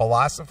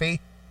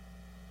philosophy.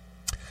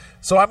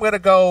 So I'm going to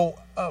go,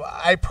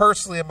 I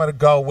personally am going to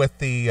go with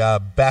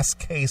the best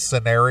case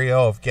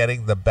scenario of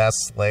getting the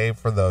best slave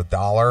for the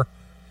dollar.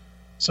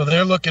 So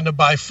they're looking to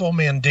buy full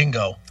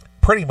Mandingo.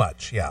 Pretty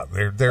much, yeah.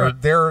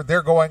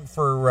 They're going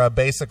for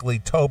basically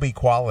Toby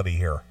quality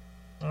here.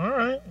 All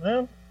right,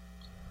 man.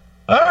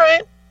 All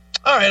right.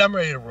 I'm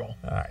ready to roll.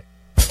 All right.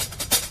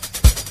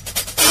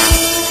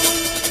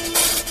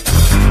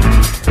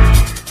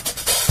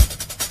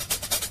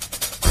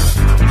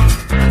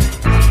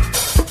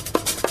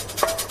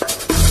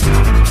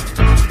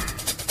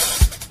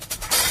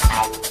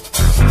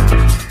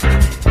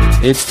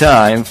 It's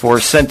time for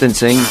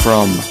sentencing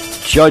from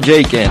Judge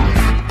Akin.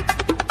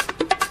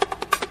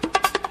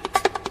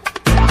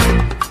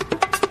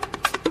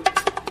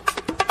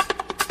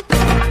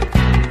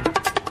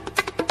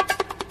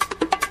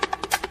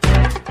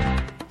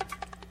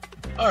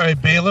 All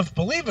right, bailiff,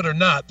 believe it or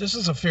not, this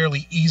is a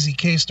fairly easy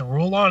case to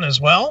rule on as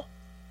well.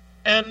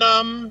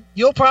 And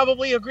you'll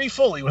probably agree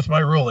fully with my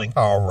ruling.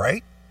 All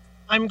right.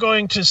 I'm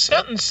going to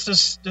sentence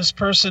this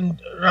person,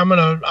 or I'm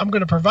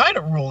going to provide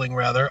a ruling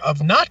rather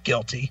of not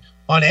guilty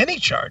on any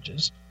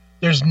charges.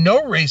 There's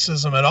no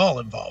racism at all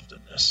involved in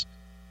this,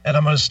 and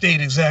I'm going to state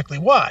exactly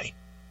why.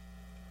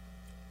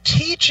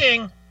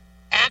 Teaching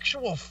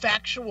actual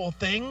factual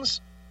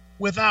things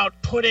without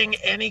putting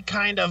any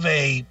kind of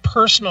a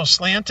personal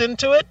slant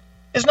into it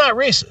is not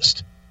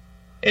racist.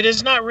 It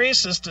is not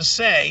racist to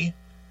say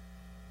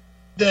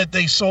that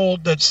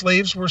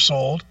slaves were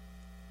sold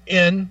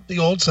in the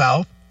Old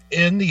South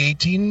in the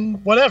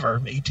 1850s,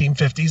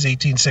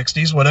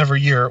 1860s, whatever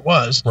year it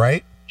was.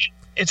 Right.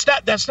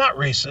 That's not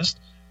racist.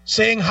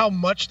 Saying how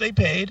much they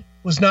paid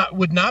would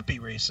not be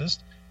racist.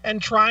 And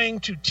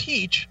trying to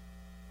teach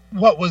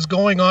what was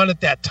going on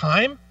at that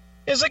time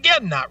is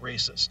again not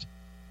racist.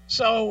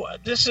 So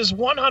this is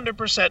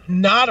 100%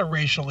 not a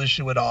racial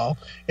issue at all.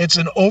 It's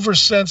an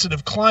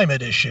oversensitive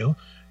climate issue,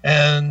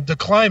 and the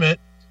climate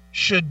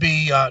should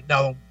be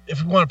now.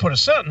 If we want to put a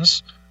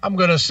sentence, I'm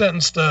going to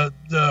sentence the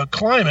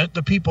climate,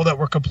 the people that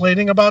were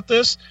complaining about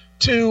this,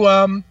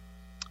 to,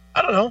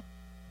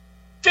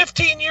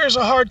 15 years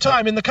of hard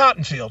time in the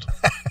cotton field.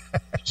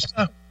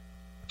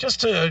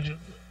 just to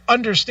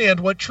understand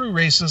what true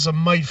racism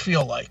might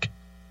feel like.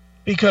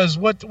 Because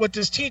what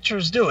this teacher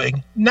is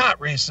doing, not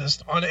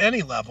racist on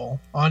any level,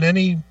 on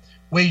any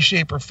way,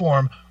 shape, or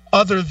form,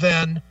 other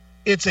than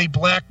it's a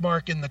black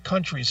mark in the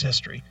country's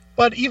history.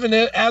 But even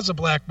as a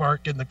black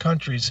mark in the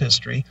country's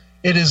history,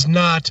 it is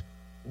not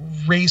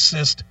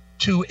racist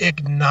to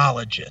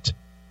acknowledge it.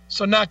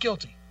 So not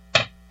guilty.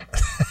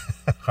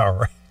 All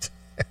right.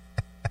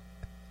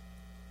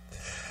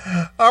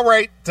 All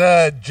right,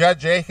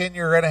 Judge Akin,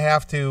 you're going to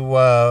have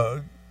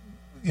to,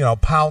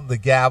 pound the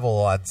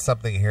gavel on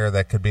something here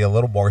that could be a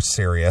little more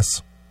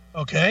serious.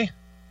 Okay.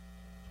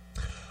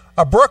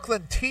 A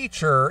Brooklyn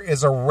teacher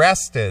is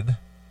arrested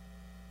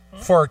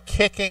for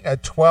kicking a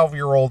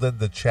 12-year-old in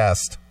the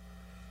chest.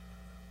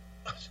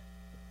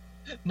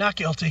 Not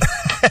guilty.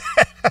 All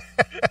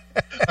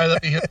right,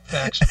 let me hear the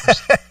facts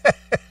first.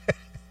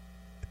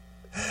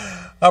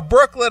 A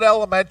Brooklyn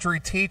elementary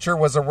teacher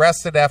was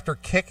arrested after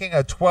kicking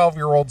a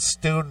 12-year-old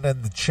student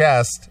in the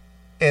chest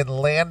and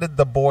landed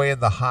the boy in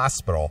the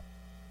hospital.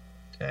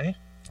 Okay.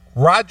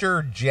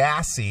 Roger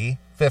Jassy,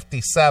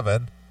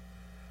 57,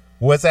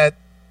 was at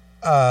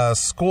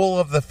School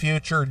of the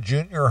Future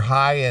Junior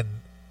High in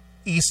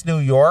East New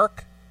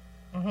York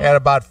at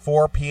about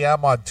 4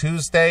 p.m. on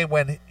Tuesday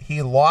when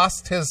he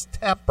lost his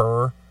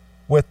temper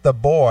with the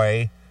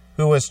boy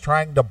who was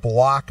trying to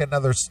block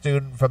another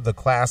student from the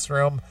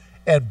classroom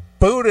and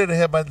booted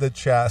him in the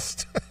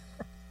chest.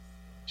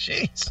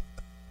 Jeez.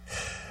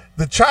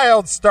 The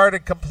child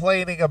started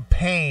complaining of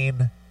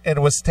pain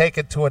and was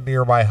taken to a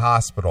nearby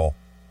hospital.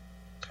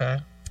 Okay.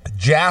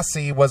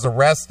 Jassy was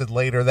arrested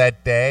later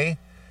that day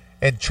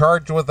and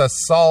charged with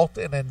assault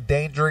and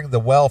endangering the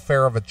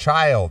welfare of a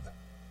child.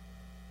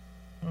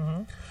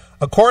 Mm-hmm.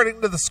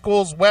 According to the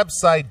school's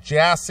website,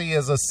 Jassy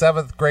is a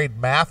 7th grade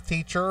math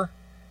teacher.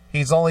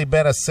 He's only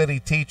been a city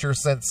teacher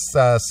since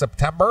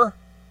September.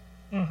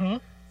 Mm-hmm.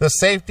 The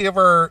safety of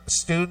our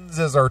students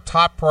is our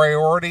top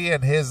priority,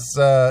 and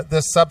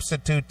this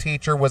substitute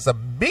teacher was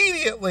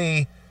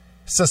immediately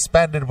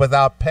suspended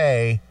without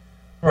pay.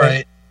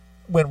 Right.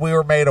 When we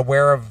were made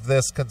aware of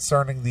this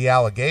concerning the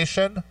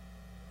allegation,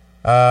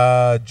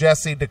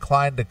 Jesse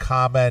declined to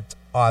comment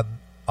on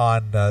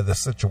the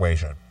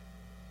situation.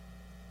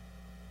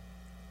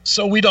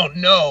 So we don't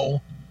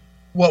know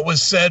what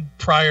was said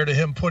prior to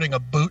him putting a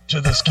boot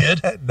to this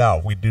kid.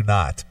 No, we do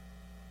not.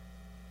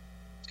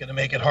 It's going to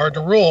make it hard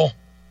to rule.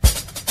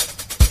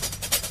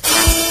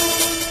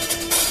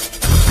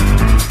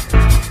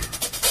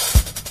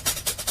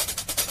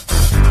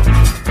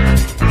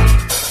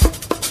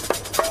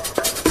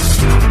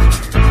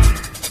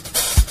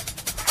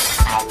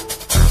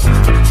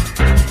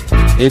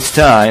 It's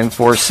time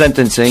for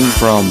sentencing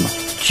from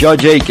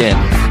Judge Akin.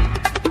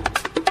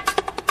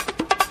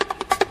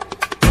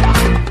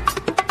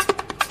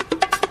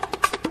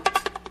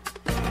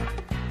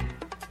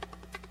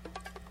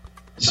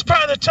 This is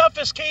probably the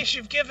toughest case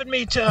you've given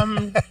me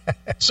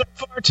so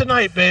far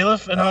tonight,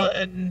 bailiff,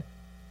 and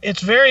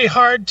it's very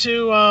hard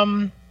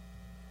to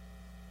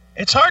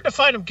it's hard to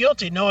find him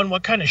guilty, knowing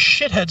what kind of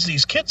shitheads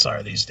these kids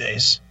are these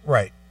days.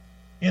 Right.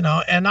 You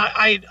know, and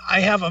I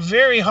have a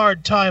very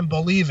hard time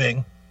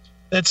believing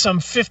that some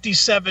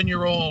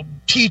 57-year-old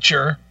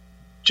teacher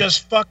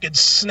just fucking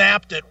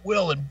snapped at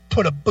will and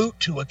put a boot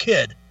to a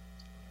kid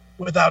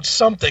without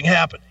something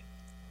happening.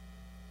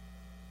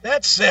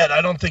 That said,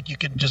 I don't think you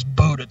can just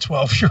boot a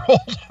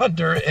 12-year-old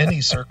under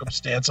any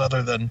circumstance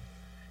other than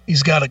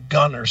he's got a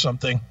gun or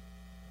something.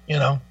 You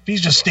know, if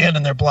he's just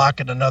standing there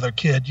blocking another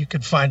kid, you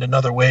could find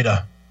another way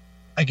to,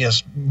 I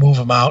guess, move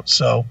him out.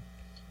 So,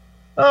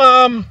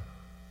 I'll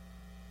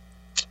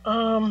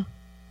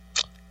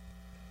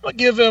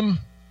give him.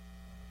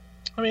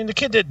 I mean, the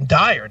kid didn't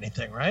die or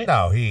anything, right?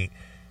 No, he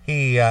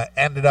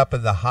ended up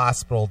in the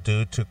hospital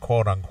due to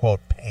quote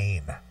unquote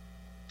pain.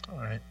 All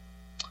right.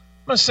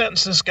 I'm going to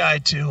sentence this guy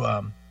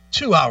to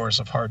 2 hours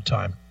of hard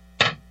time.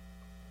 But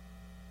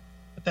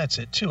that's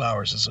it. 2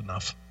 hours is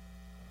enough.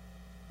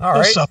 All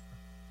right.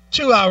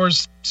 2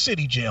 hours,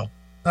 city jail.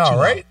 All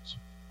right.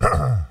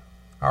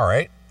 All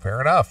right.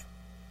 Fair enough.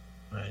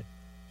 Right.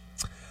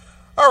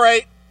 All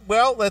right.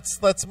 Well,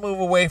 let's move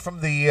away from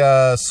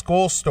the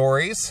school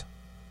stories.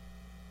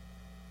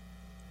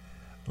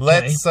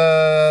 Let's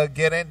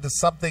get into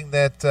something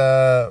that,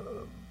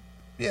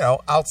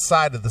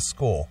 outside of the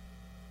school.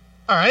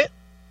 All right.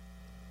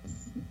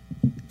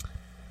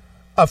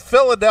 A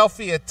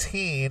Philadelphia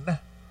teen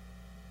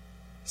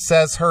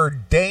says her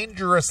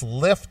dangerous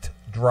Lyft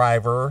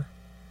driver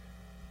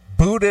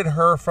booted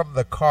her from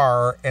the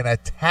car and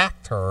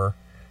attacked her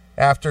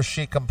after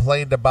she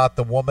complained about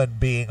the woman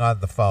being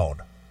on the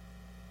phone.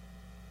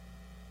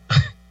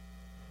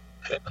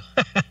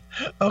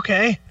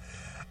 Okay.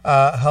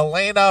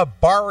 Helena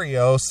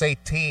Barrios,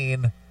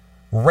 18,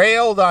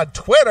 railed on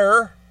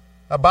Twitter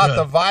about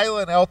the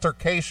violent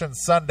altercation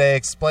Sunday,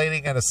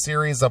 explaining in a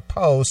series of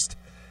posts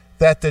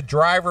that the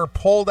driver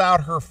pulled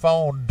out her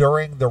phone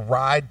during the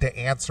ride to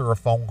answer a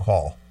phone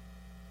call.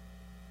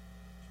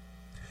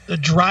 The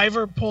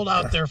driver pulled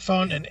out their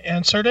phone and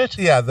answered it?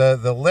 Yeah, the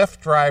Lyft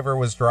driver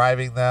was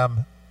driving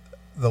them.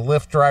 The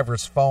Lyft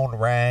driver's phone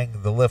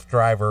rang. The Lyft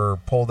driver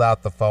pulled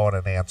out the phone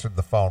and answered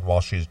the phone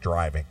while she's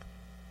driving.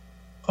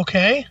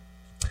 Okay.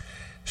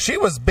 She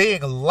was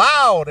being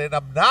loud and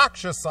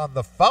obnoxious on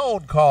the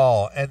phone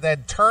call and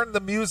then turned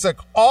the music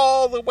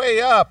all the way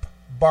up,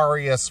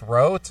 Barrios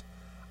wrote.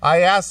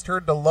 I asked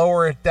her to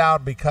lower it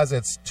down because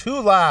it's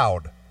too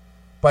loud,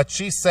 but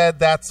she said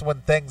that's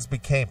when things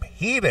became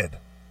heated.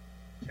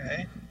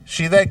 Okay.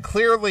 She then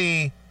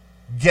clearly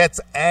gets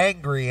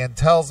angry and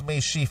tells me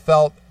she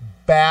felt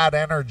bad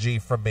energy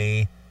from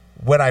me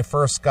when I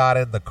first got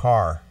in the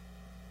car.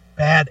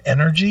 Bad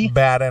energy?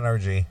 Bad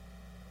energy.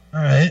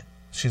 All right.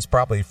 She's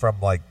probably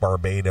from like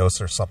Barbados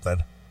or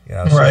something. You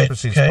know, right.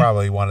 She's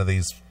probably one of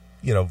these,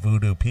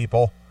 voodoo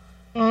people.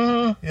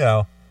 Mm-hmm. You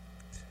know.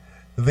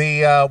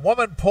 The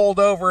woman pulled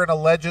over and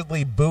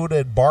allegedly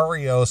booted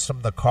Barrios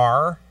from the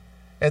car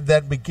and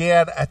then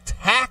began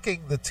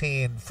attacking the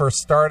teen for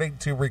starting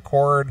to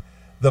record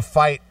the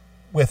fight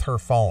with her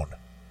phone.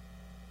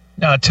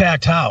 Now,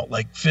 attacked how?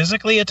 Like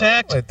physically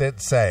attacked? It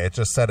didn't say. It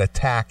just said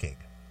attacking.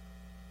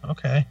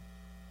 Okay.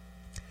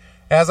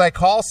 As I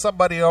call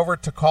somebody over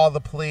to call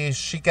the police,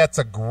 she gets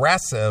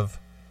aggressive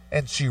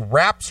and she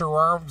wraps her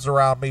arms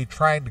around me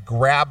trying to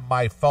grab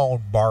my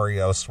phone,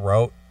 Barrios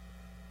wrote.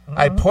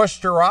 I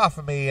pushed her off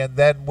of me, and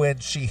then when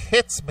she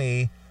hits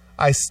me,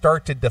 I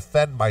start to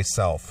defend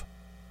myself.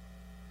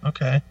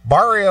 Okay.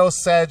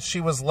 Barrios said she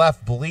was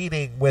left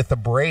bleeding with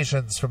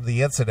abrasions from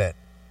the incident,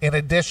 in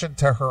addition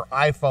to her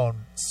iPhone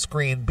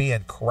screen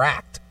being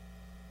cracked.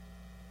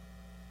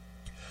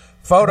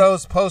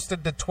 Photos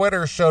posted to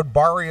Twitter showed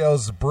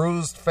Barrios'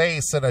 bruised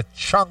face and a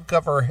chunk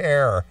of her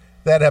hair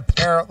that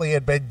apparently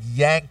had been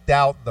yanked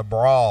out in the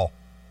brawl.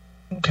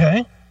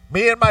 Okay.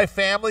 Me and my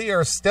family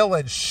are still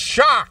in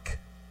shock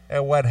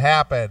at what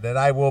happened, and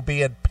I will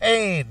be in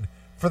pain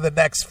for the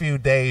next few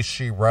days,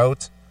 she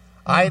wrote.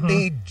 I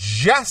need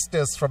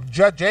justice from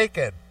Judge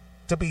Akin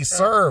to be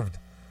served.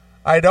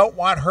 I don't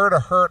want her to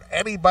hurt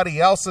anybody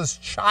else's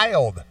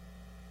child.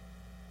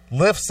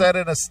 Lyft said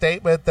in a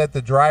statement that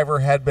the driver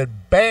had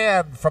been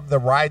banned from the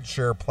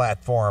rideshare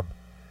platform.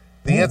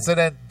 The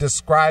incident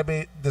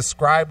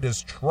described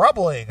as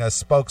troubling, a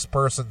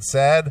spokesperson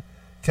said.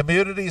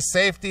 Community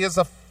safety is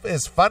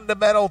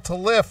fundamental to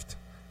Lyft,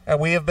 and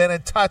we have been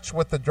in touch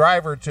with the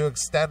rider to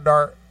extend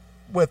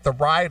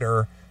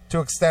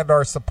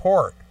our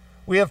support.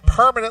 We have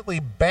permanently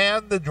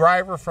banned the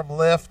driver from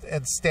Lyft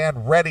and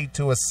stand ready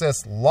to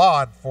assist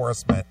law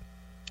enforcement.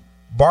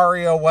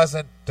 Barrio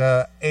wasn't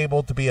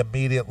able to be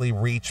immediately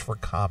reached for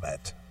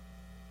comment.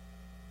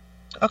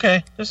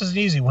 Okay, this is an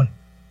easy one.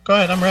 Go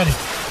ahead, I'm ready.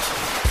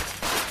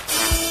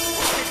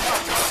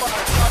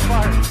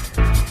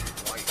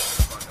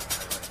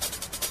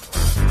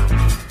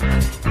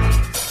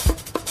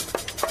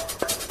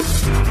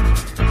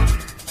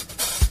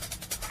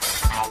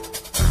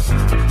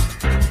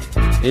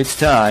 It's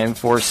time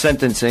for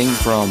sentencing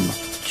from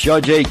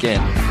Judge Akin.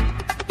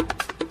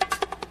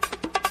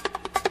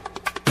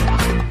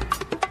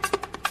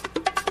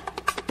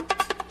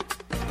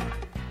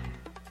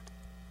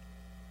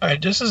 All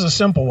right, this is a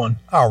simple one.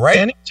 All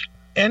right.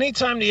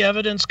 Anytime the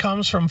evidence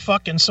comes from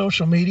fucking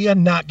social media,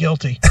 not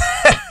guilty.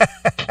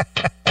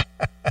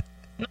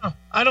 No,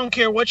 I don't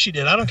care what she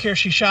did. I don't care if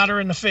she shot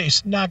her in the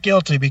face. Not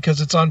guilty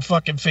because it's on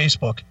fucking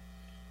Facebook.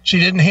 She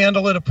didn't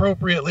handle it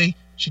appropriately.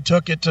 She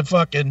took it to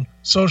fucking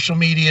social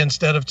media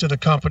instead of to the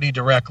company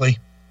directly.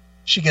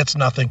 She gets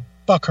nothing.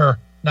 Fuck her.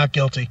 Not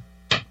guilty.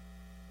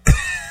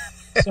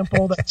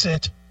 Simple. That's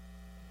it.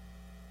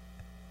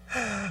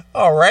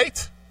 All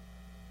right.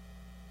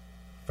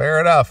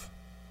 Fair enough.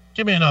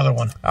 Give me another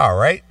one. All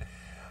right.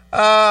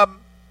 An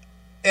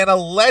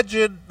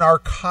alleged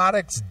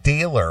narcotics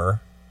dealer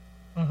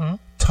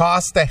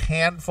tossed a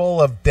handful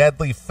of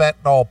deadly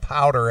fentanyl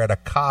powder at a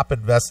cop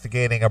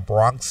investigating a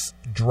Bronx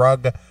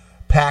drug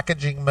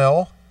packaging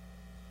mill.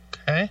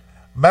 Okay.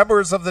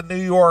 Members of the New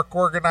York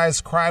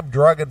Organized Crime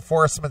Drug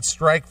Enforcement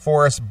Strike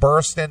Force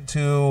burst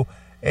into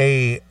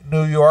a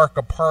New York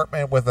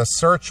apartment with a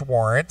search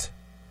warrant.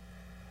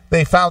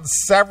 They found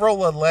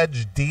several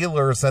alleged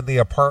dealers in the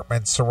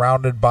apartment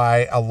surrounded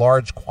by a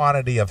large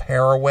quantity of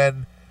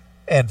heroin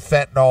and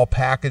fentanyl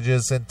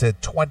packages into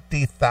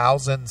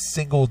 20,000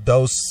 single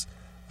dose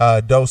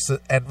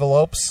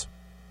envelopes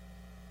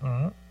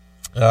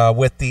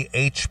with the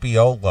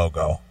HBO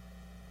logo.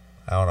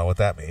 I don't know what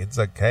that means.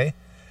 Okay.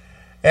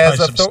 As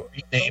the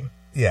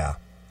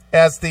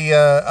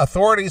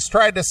authorities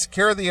tried to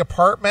secure the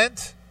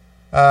apartment,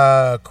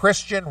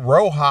 Christian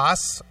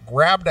Rojas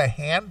grabbed a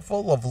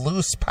handful of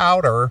loose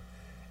powder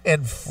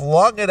and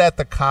flung it at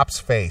the cop's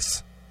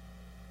face.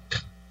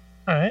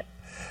 All right.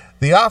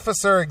 The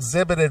officer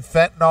exhibited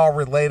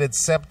fentanyl-related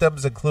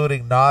symptoms,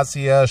 including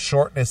nausea,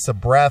 shortness of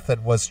breath,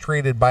 and was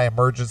treated by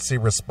emergency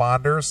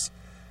responders.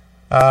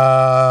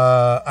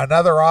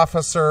 Another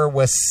officer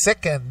was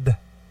sickened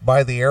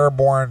by the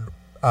airborne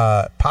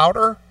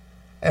powder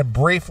and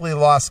briefly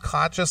lost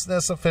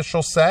consciousness,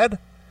 officials said.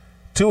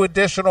 2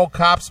 additional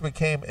cops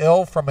became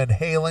ill from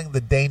inhaling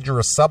the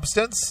dangerous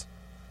substance.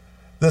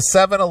 The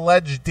 7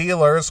 alleged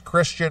dealers,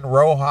 Christian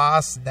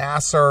Rojas,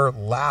 Nasser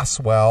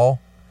Laswell,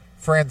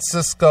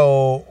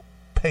 Francisco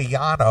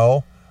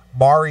Payano,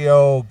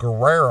 Mario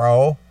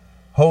Guerrero,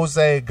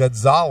 Jose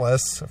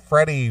Gonzalez,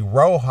 Freddie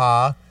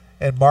Roja,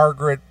 and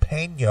Margaret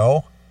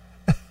Peno,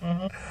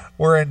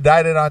 were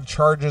indicted on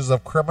charges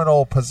of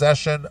criminal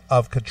possession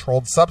of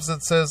controlled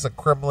substances and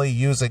criminally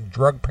using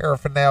drug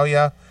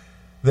paraphernalia.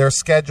 They're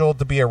scheduled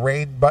to be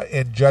arraigned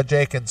in Judge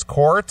Akin's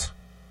court.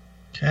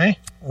 Okay.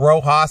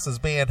 Rojas is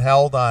being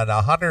held on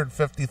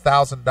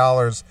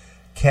 $150,000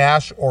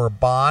 cash or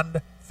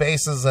bond,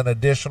 faces an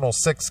additional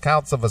 6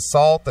 counts of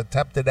assault,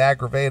 attempted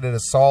aggravated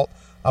assault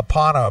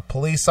upon a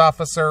police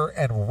officer,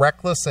 and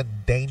reckless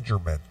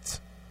endangerment.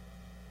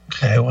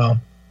 Okay, well,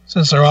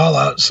 since they're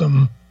all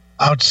some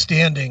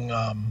outstanding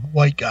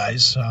white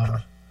guys,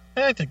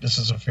 I think this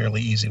is a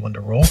fairly easy one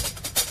to roll.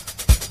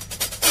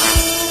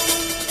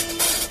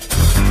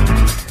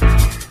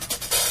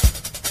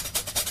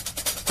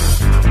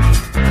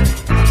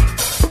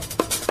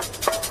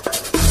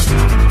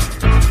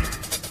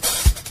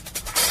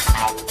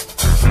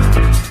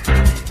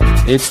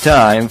 It's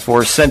time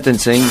for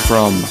sentencing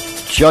from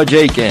Judge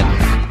Akin.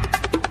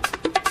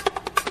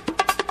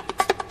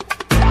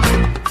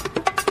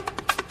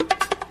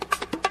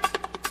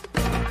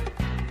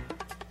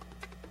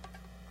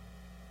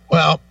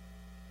 Well,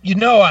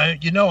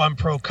 I'm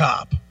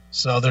pro-cop,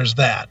 so there's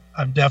that.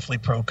 I'm definitely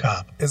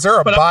pro-cop. Is there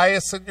a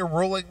bias in your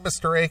ruling,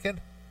 Mr. Akin?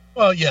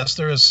 Well, yes,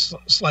 there is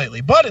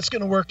slightly, but it's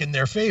going to work in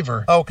their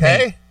favor.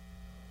 Okay.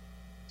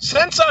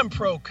 Since I'm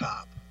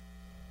pro-cop,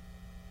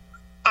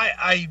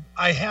 I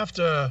have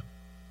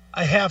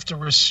to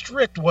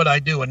restrict what I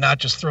do and not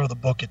just throw the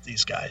book at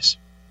these guys.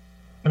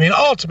 I mean,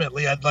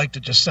 ultimately, I'd like to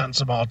just sentence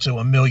them all to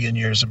 1,000,000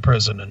 years in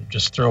prison and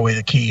just throw away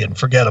the key and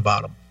forget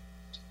about them.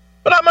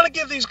 But I'm going to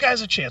give these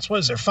guys a chance. What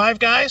is there, 5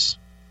 guys?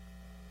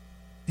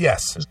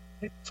 Yes.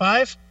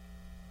 5?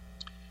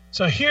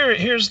 So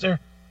here's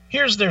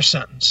their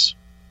sentence.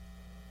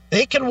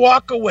 They can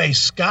walk away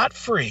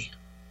scot-free,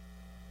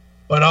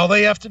 but all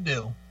they have to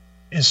do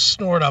is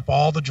snort up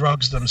all the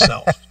drugs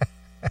themselves.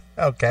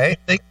 Okay.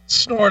 They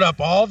snort up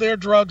all their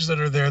drugs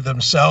that are there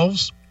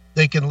themselves.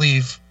 They can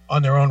leave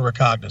on their own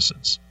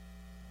recognizance.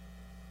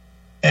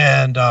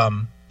 And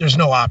there's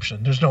no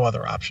option. There's no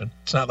other option.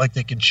 It's not like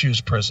they can choose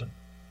prison.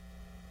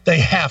 They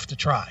have to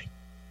try.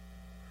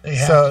 They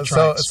have to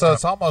try. So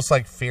it's almost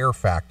like Fear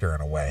Factor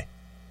in a way.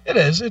 It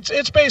is.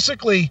 It's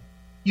basically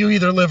you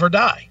either live or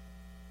die.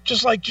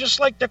 Just like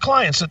the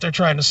clients that they're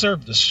trying to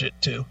serve this shit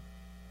to.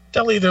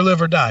 They'll either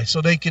live or die.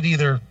 So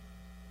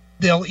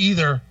they'll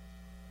either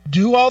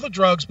do all the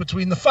drugs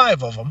between the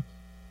 5 of them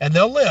and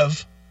they'll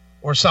live,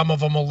 or some of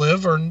them will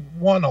live, or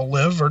one will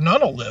live, or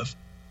none will live.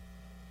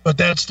 But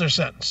that's their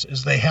sentence,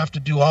 is they have to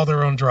do all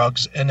their own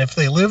drugs. And if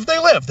they live, they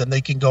live. Then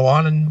they can go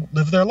on and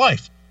live their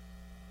life.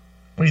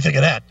 What do you think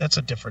of that? That's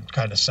a different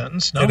kind of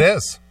sentence, no? It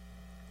is.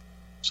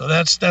 So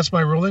that's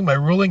my ruling. My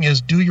ruling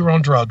is do your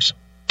own drugs.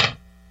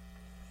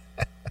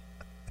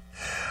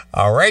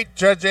 All right,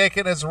 Judge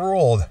Akin has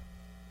ruled.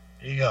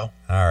 There you go.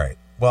 All right.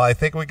 Well, I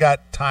think we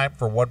got time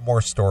for one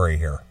more story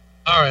here.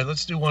 All right,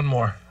 let's do one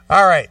more.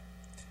 All right.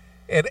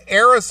 An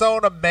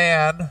Arizona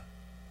man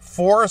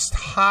forced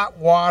hot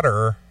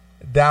water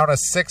down a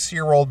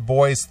 6-year-old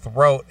boy's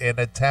throat in an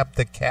attempt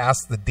to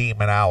cast the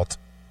demon out.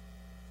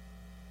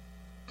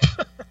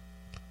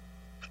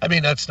 I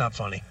mean, that's not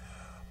funny.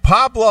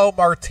 Pablo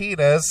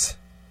Martinez.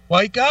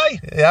 White guy?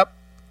 Yep.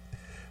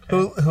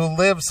 Okay. Who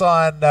lives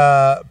on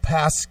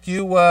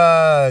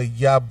Pascua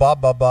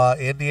Yababa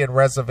Indian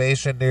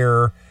Reservation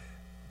near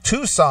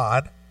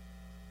Tucson,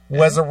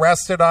 was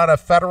arrested on a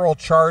federal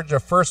charge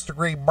of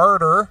first-degree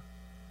murder,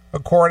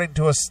 according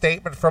to a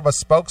statement from a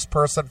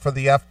spokesperson for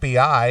the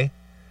FBI.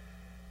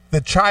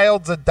 The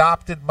child's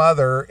adopted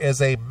mother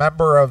is a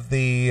member of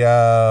the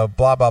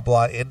blah, blah,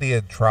 blah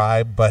Indian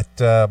tribe, but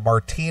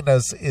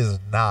Martinez is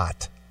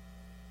not.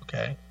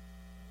 Okay.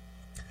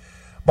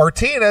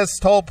 Martinez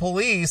told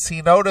police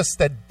he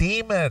noticed a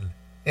demon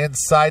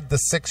inside the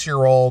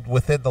 6-year-old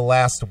within the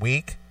last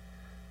week.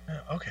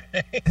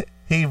 Okay.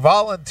 He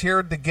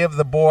volunteered to give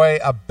the boy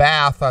a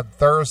bath on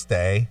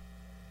Thursday.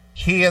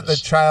 He and the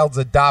child's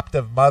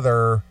adoptive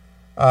mother,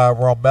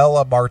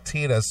 Romela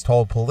Martinez,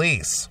 told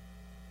police.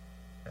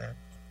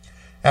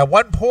 At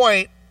one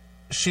point,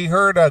 she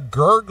heard a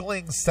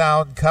gurgling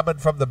sound coming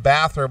from the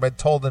bathroom and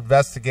told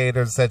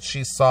investigators that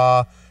she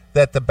saw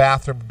that the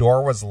bathroom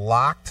door was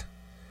locked.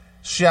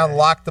 She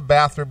unlocked the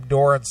bathroom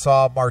door and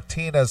saw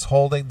Martinez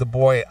holding the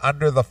boy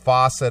under the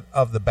faucet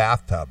of the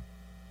bathtub.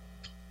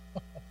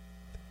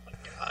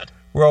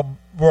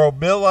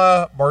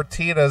 Romila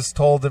Martinez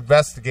told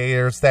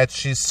investigators that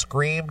she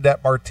screamed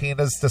at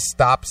Martinez to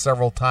stop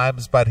several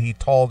times, but he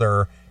told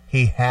her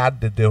he had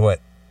to do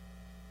it.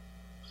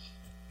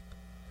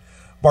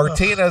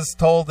 Martinez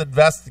told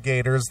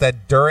investigators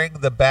that during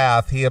the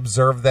bath, he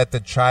observed that the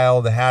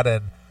child had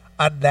an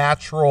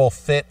unnatural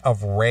fit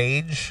of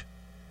rage,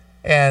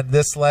 and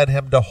this led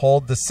him to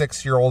hold the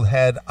 6-year-old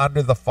head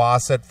under the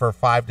faucet for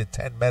 5 to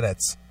 10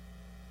 minutes.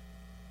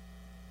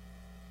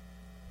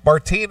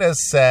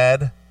 Martinez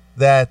said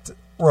that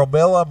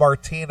Romila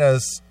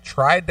Martinez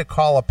tried to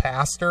call a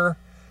pastor,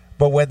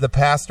 but when the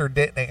pastor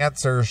didn't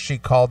answer, she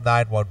called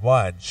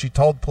 911. She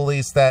told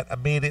police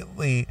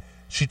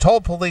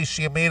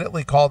she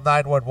immediately called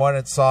 911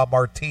 and saw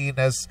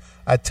Martinez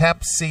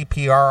attempt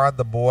CPR on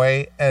the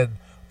boy and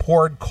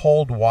poured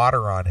cold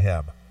water on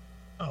him.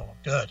 Oh,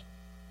 good.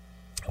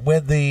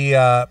 When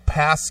the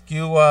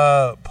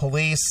Pascua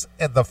police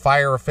and the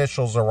fire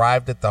officials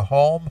arrived at the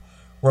home,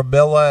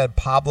 Romila and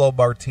Pablo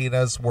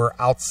Martinez were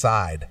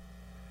outside.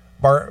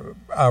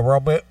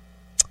 Romila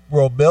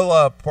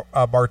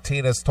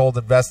Martinez told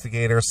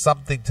investigators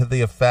something to the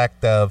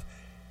effect of,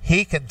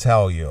 "He can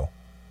tell you."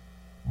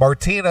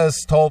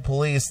 Martinez told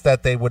police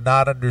that they would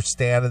not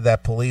understand and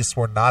that police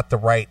were not the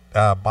right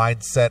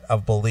mindset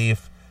of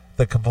belief,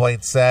 the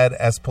complaint said.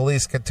 As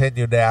police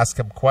continued to ask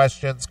him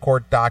questions,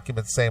 court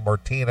documents say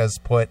Martinez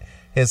put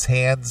his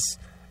hands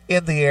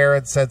in the air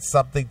and said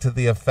something to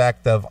the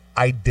effect of,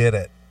 "I did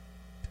it."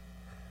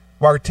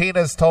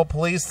 Martinez told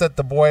police that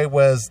the boy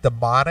was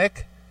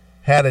demonic,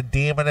 had a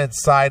demon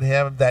inside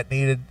him that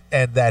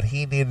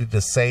he needed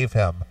to save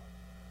him.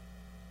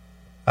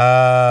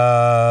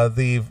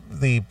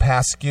 The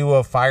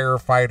Pascua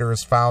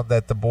firefighters found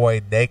that the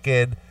boy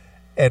naked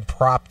and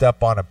propped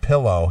up on a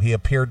pillow. He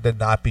appeared to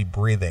not be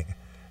breathing.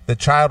 The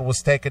child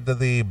was taken to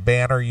the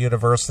Banner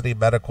University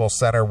Medical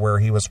Center, where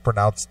he was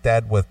pronounced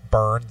dead with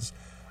burns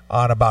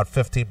on about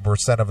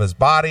 15% of his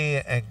body,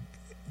 and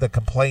the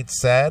complaint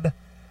said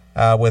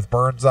with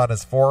burns on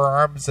his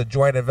forearms. A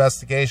joint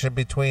investigation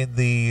between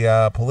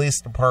the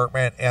police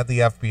department and the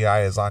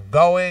FBI is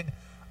ongoing,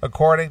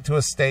 according to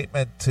a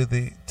statement to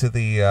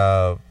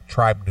the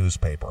Tribe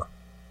newspaper.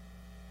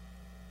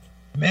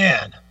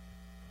 Man,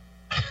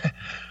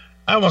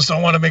 I almost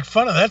don't want to make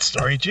fun of that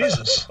story.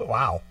 Jesus.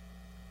 Wow.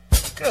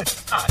 Good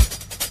God.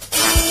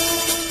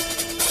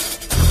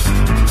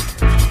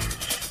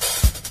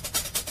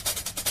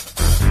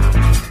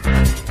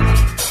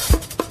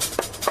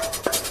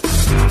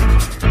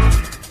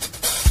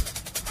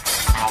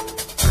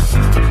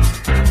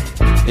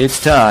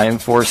 It's time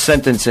for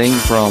sentencing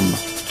from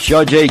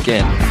Judge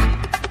Akin.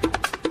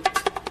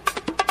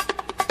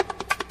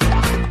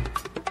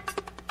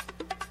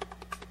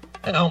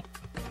 You know,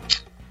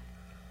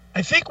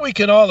 I think we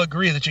can all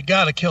agree that you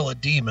got to kill a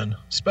demon,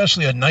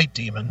 especially a night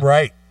demon.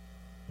 Right.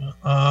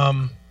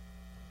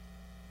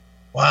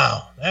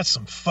 Wow, that's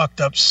some fucked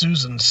up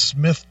Susan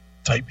Smith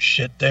type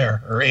shit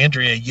there, or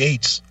Andrea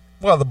Yates.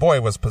 Well, the boy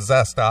was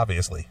possessed,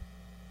 obviously.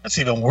 That's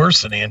even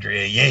worse than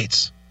Andrea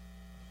Yates.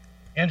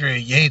 Andrea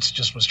Yates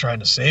just was trying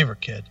to save her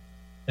kid.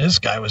 This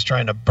guy was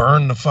trying to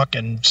burn the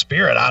fucking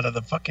spirit out of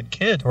the fucking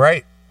kid.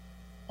 Right.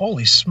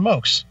 Holy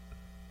smokes.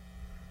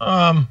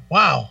 Wow.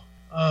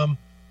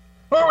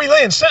 Where are we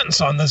laying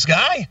sentence on this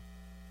guy?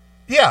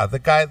 Yeah, the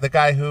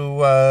guy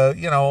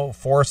who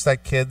forced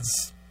that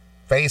kid's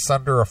face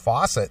under a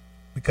faucet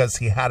because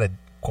he had a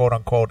quote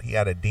unquote he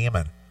had a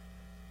demon.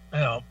 You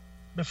know,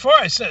 before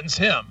I sentence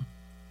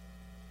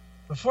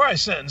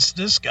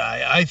this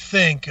guy, I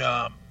think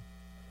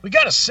we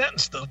got to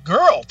sentence the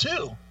girl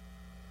too.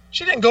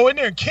 She didn't go in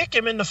there and kick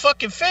him in the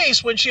fucking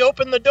face when she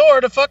opened the door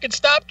to fucking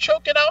stop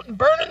choking out and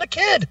burning the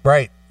kid.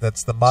 Right.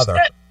 That's the mother.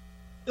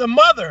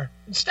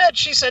 Instead,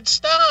 she said,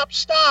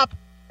 stop,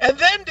 and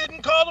then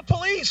didn't call the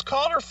police,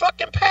 called her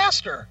fucking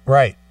pastor.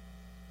 Right.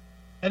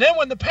 And then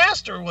when the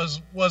pastor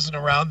wasn't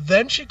around,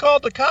 then she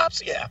called the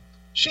cops. Yeah.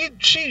 She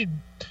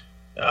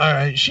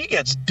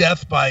gets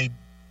death by,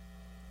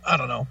 I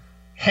don't know,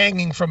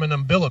 hanging from an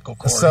umbilical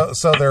cord.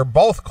 So they're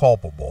both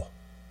culpable.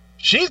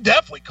 She's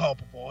definitely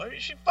culpable. I mean,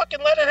 she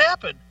fucking let it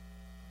happen.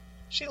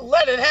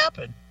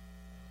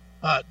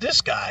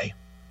 This guy,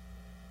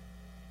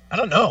 I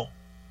don't know.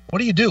 What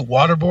do you do?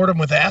 Waterboard him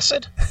with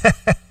acid?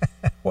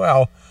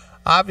 Well,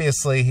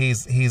 obviously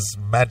he's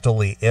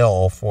mentally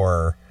ill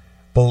for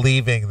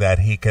believing that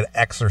he could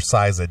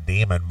exorcise a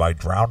demon by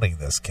drowning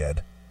this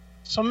kid.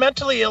 So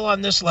mentally ill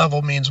on this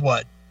level means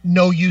what?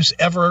 No use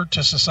ever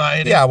to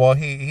society? Yeah, well,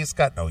 he's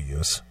got no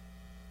use.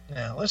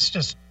 Yeah, let's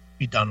just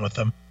be done with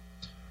him.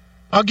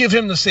 I'll give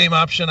him the same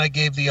option I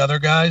gave the other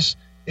guys.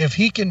 If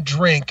he can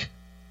drink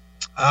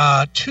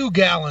 2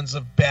 gallons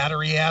of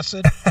battery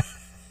acid,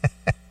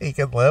 he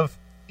can live.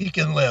 He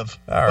can live.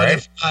 All but right.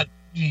 If not,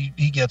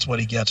 he gets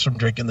what he gets from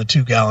drinking the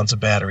 2 gallons of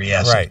battery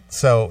acid. Right.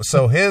 So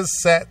his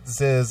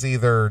sentence is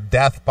either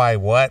death by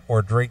what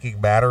or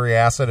drinking battery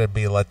acid and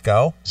be let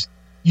go?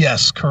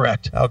 Yes,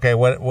 correct. Okay,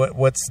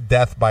 what's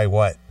death by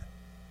what?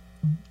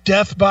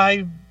 Death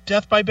by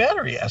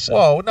battery acid.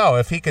 Well, no,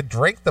 if he could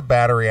drink the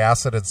battery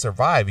acid and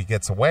survive, he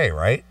gets away,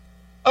 right?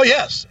 Oh,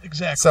 yes,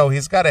 exactly. So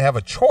he's got to have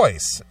a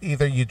choice.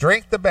 Either you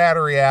drink the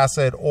battery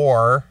acid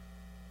or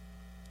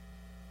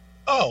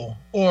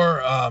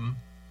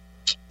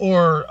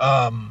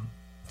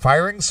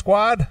firing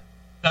squad?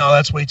 No,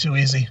 that's way too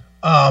easy.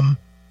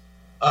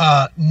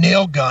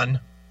 Nail gun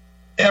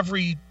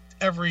every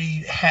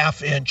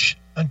half inch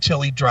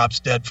until he drops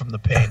dead from the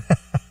pain.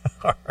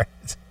 All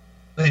right.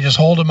 They just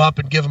hold him up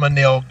and give him a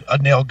nail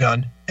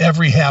gun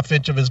every half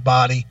inch of his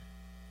body,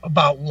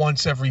 about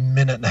once every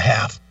minute and a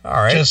half. All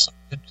right.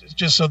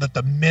 Just so that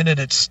the minute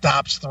it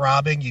stops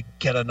throbbing, you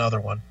get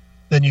another one.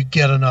 Then you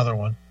get another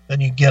one.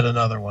 Then you get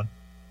another one.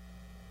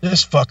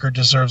 This fucker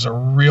deserves a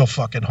real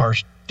fucking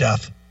harsh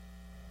death.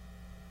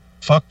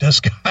 Fuck this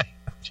guy.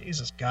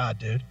 Jesus God,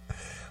 dude.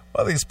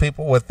 Well, these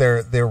people with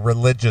their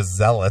religious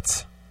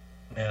zealots.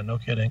 Yeah, no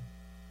kidding.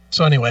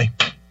 So anyway,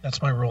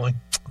 that's my ruling.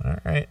 All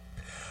right.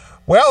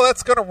 Well,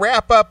 that's going to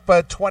wrap up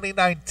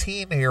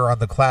 2019 here on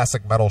the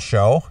Classic Metal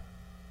Show.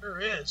 Sure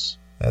is.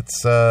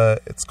 It's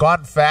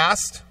gone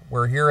fast.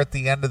 We're here at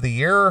the end of the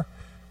year.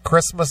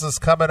 Christmas is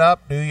coming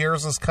up. New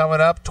Year's is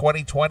coming up.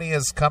 2020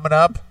 is coming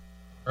up.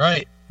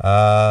 Right.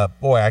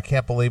 Boy, I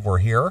can't believe we're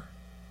here.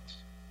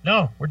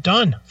 No, we're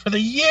done for the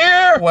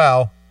year.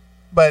 Well,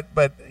 but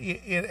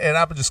and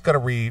I'm just going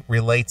to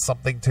relate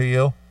something to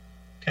you.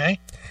 Okay.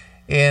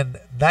 In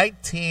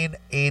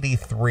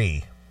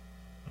 1983,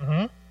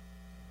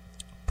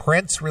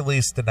 Prince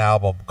released an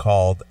album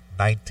called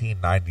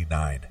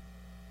 1999.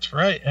 That's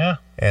right, yeah.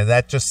 And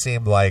that just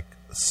seemed like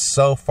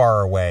so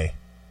far away.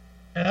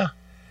 Yeah.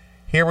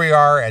 Here we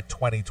are at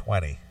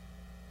 2020.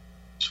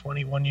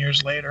 21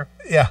 years later.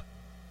 Yeah.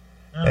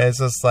 It's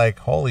just like,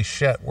 holy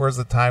shit, where's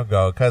the time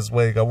go? Because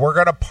we're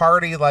going to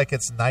party like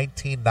it's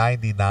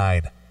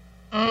 1999.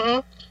 Mm-hmm.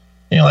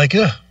 You're like,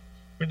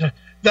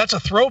 that's a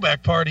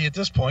throwback party at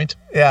this point.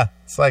 Yeah.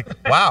 It's like,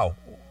 wow,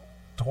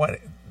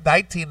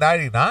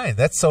 1999,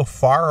 that's so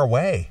far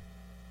away.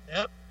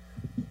 Yep.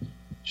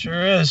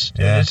 Sure is.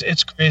 Dude, yeah.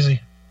 It's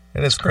crazy.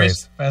 It is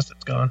crazy how fast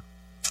it's gone.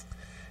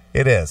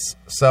 It is.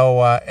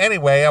 So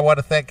anyway, I want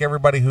to thank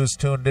everybody who's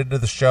tuned into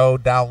the show,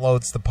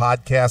 downloads the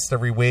podcast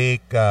every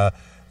week.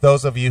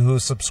 Those of you who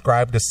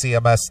subscribe to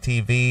CMS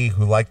TV,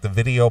 who like the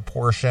video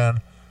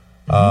portion,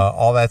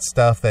 all that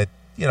stuff that,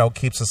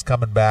 keeps us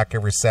coming back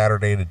every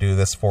Saturday to do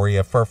this for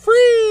you for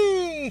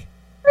free.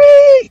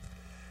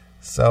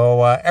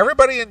 So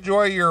everybody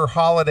enjoy your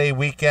holiday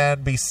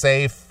weekend. Be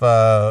safe.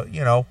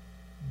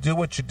 Do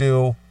what you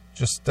do.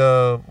 Just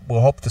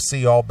we'll hope to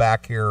see you all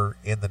back here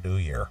in the new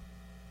year.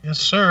 Yes,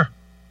 sir.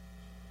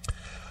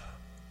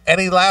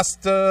 Any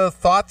last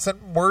thoughts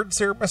and words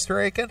here,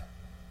 Mr. Akin?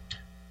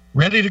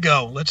 Ready to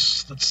go.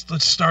 Let's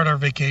start our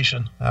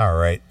vacation. All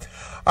right.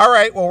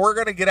 Well, we're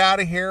going to get out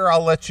of here.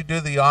 I'll let you do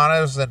the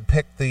honors and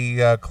pick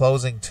the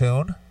closing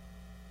tune.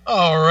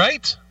 All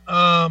right.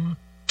 How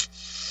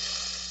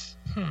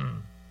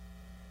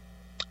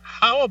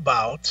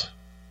about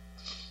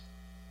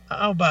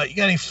you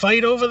got any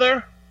fight over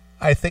there?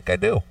 I think I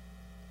do.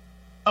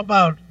 How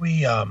about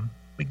we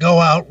go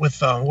out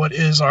with what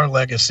is our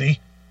legacy?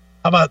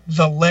 How about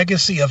The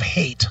Legacy of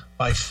Hate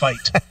by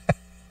Fight?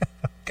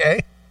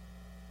 Okay.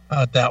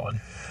 That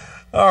one.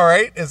 All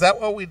right. Is that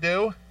what we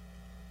do?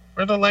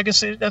 We're the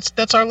legacy.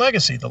 That's our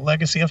legacy. The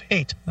Legacy of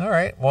Hate. All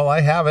right. Well,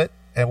 I have it,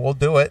 and we'll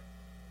do it.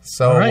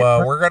 So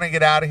we're going to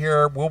get out of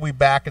here. We'll be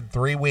back in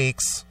 3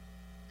 weeks.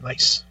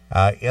 Nice.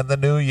 In the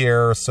new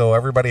year. So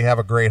everybody have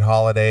a great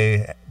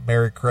holiday.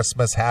 Merry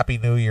Christmas. Happy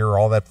New Year.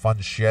 All that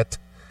fun shit.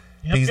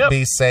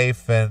 Be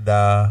safe and,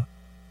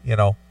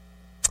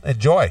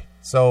 enjoy.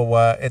 So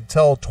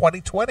until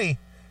 2020,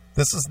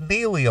 this is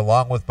Neely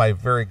along with my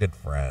very good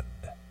friend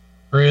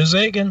Chris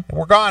Akin. And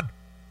we're gone.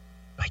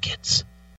 Bye, kids.